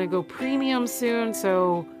 was going to go premium soon,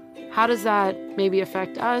 so how does that maybe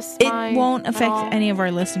affect us? It won't affect any of our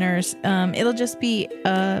listeners. It'll just be,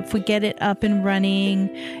 if we get it up and running,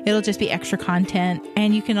 it'll just be extra content.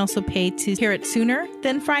 And you can also pay to hear it sooner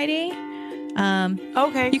than Friday.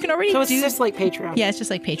 Okay. You can already so it's just like Patreon. Yeah, it's just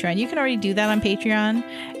like Patreon. You can already do that on Patreon.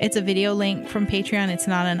 It's a video link from Patreon. It's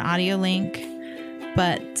not an audio link,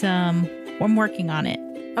 but I'm working on it.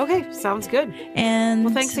 Okay, sounds good. And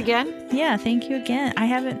well, thanks again. Yeah, thank you again.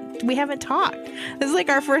 We haven't talked. This is like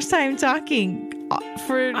our first time talking.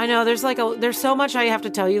 I know there's so much I have to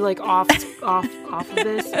tell you like off of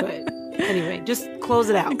this, but anyway, just close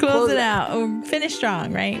it out. Close it out. Oh, finish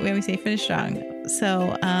strong, right? We always say finish strong.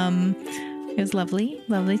 So, it was lovely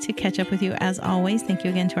to catch up with you as always. Thank you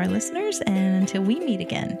again to our listeners, and until we meet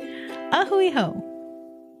again, ahui ho.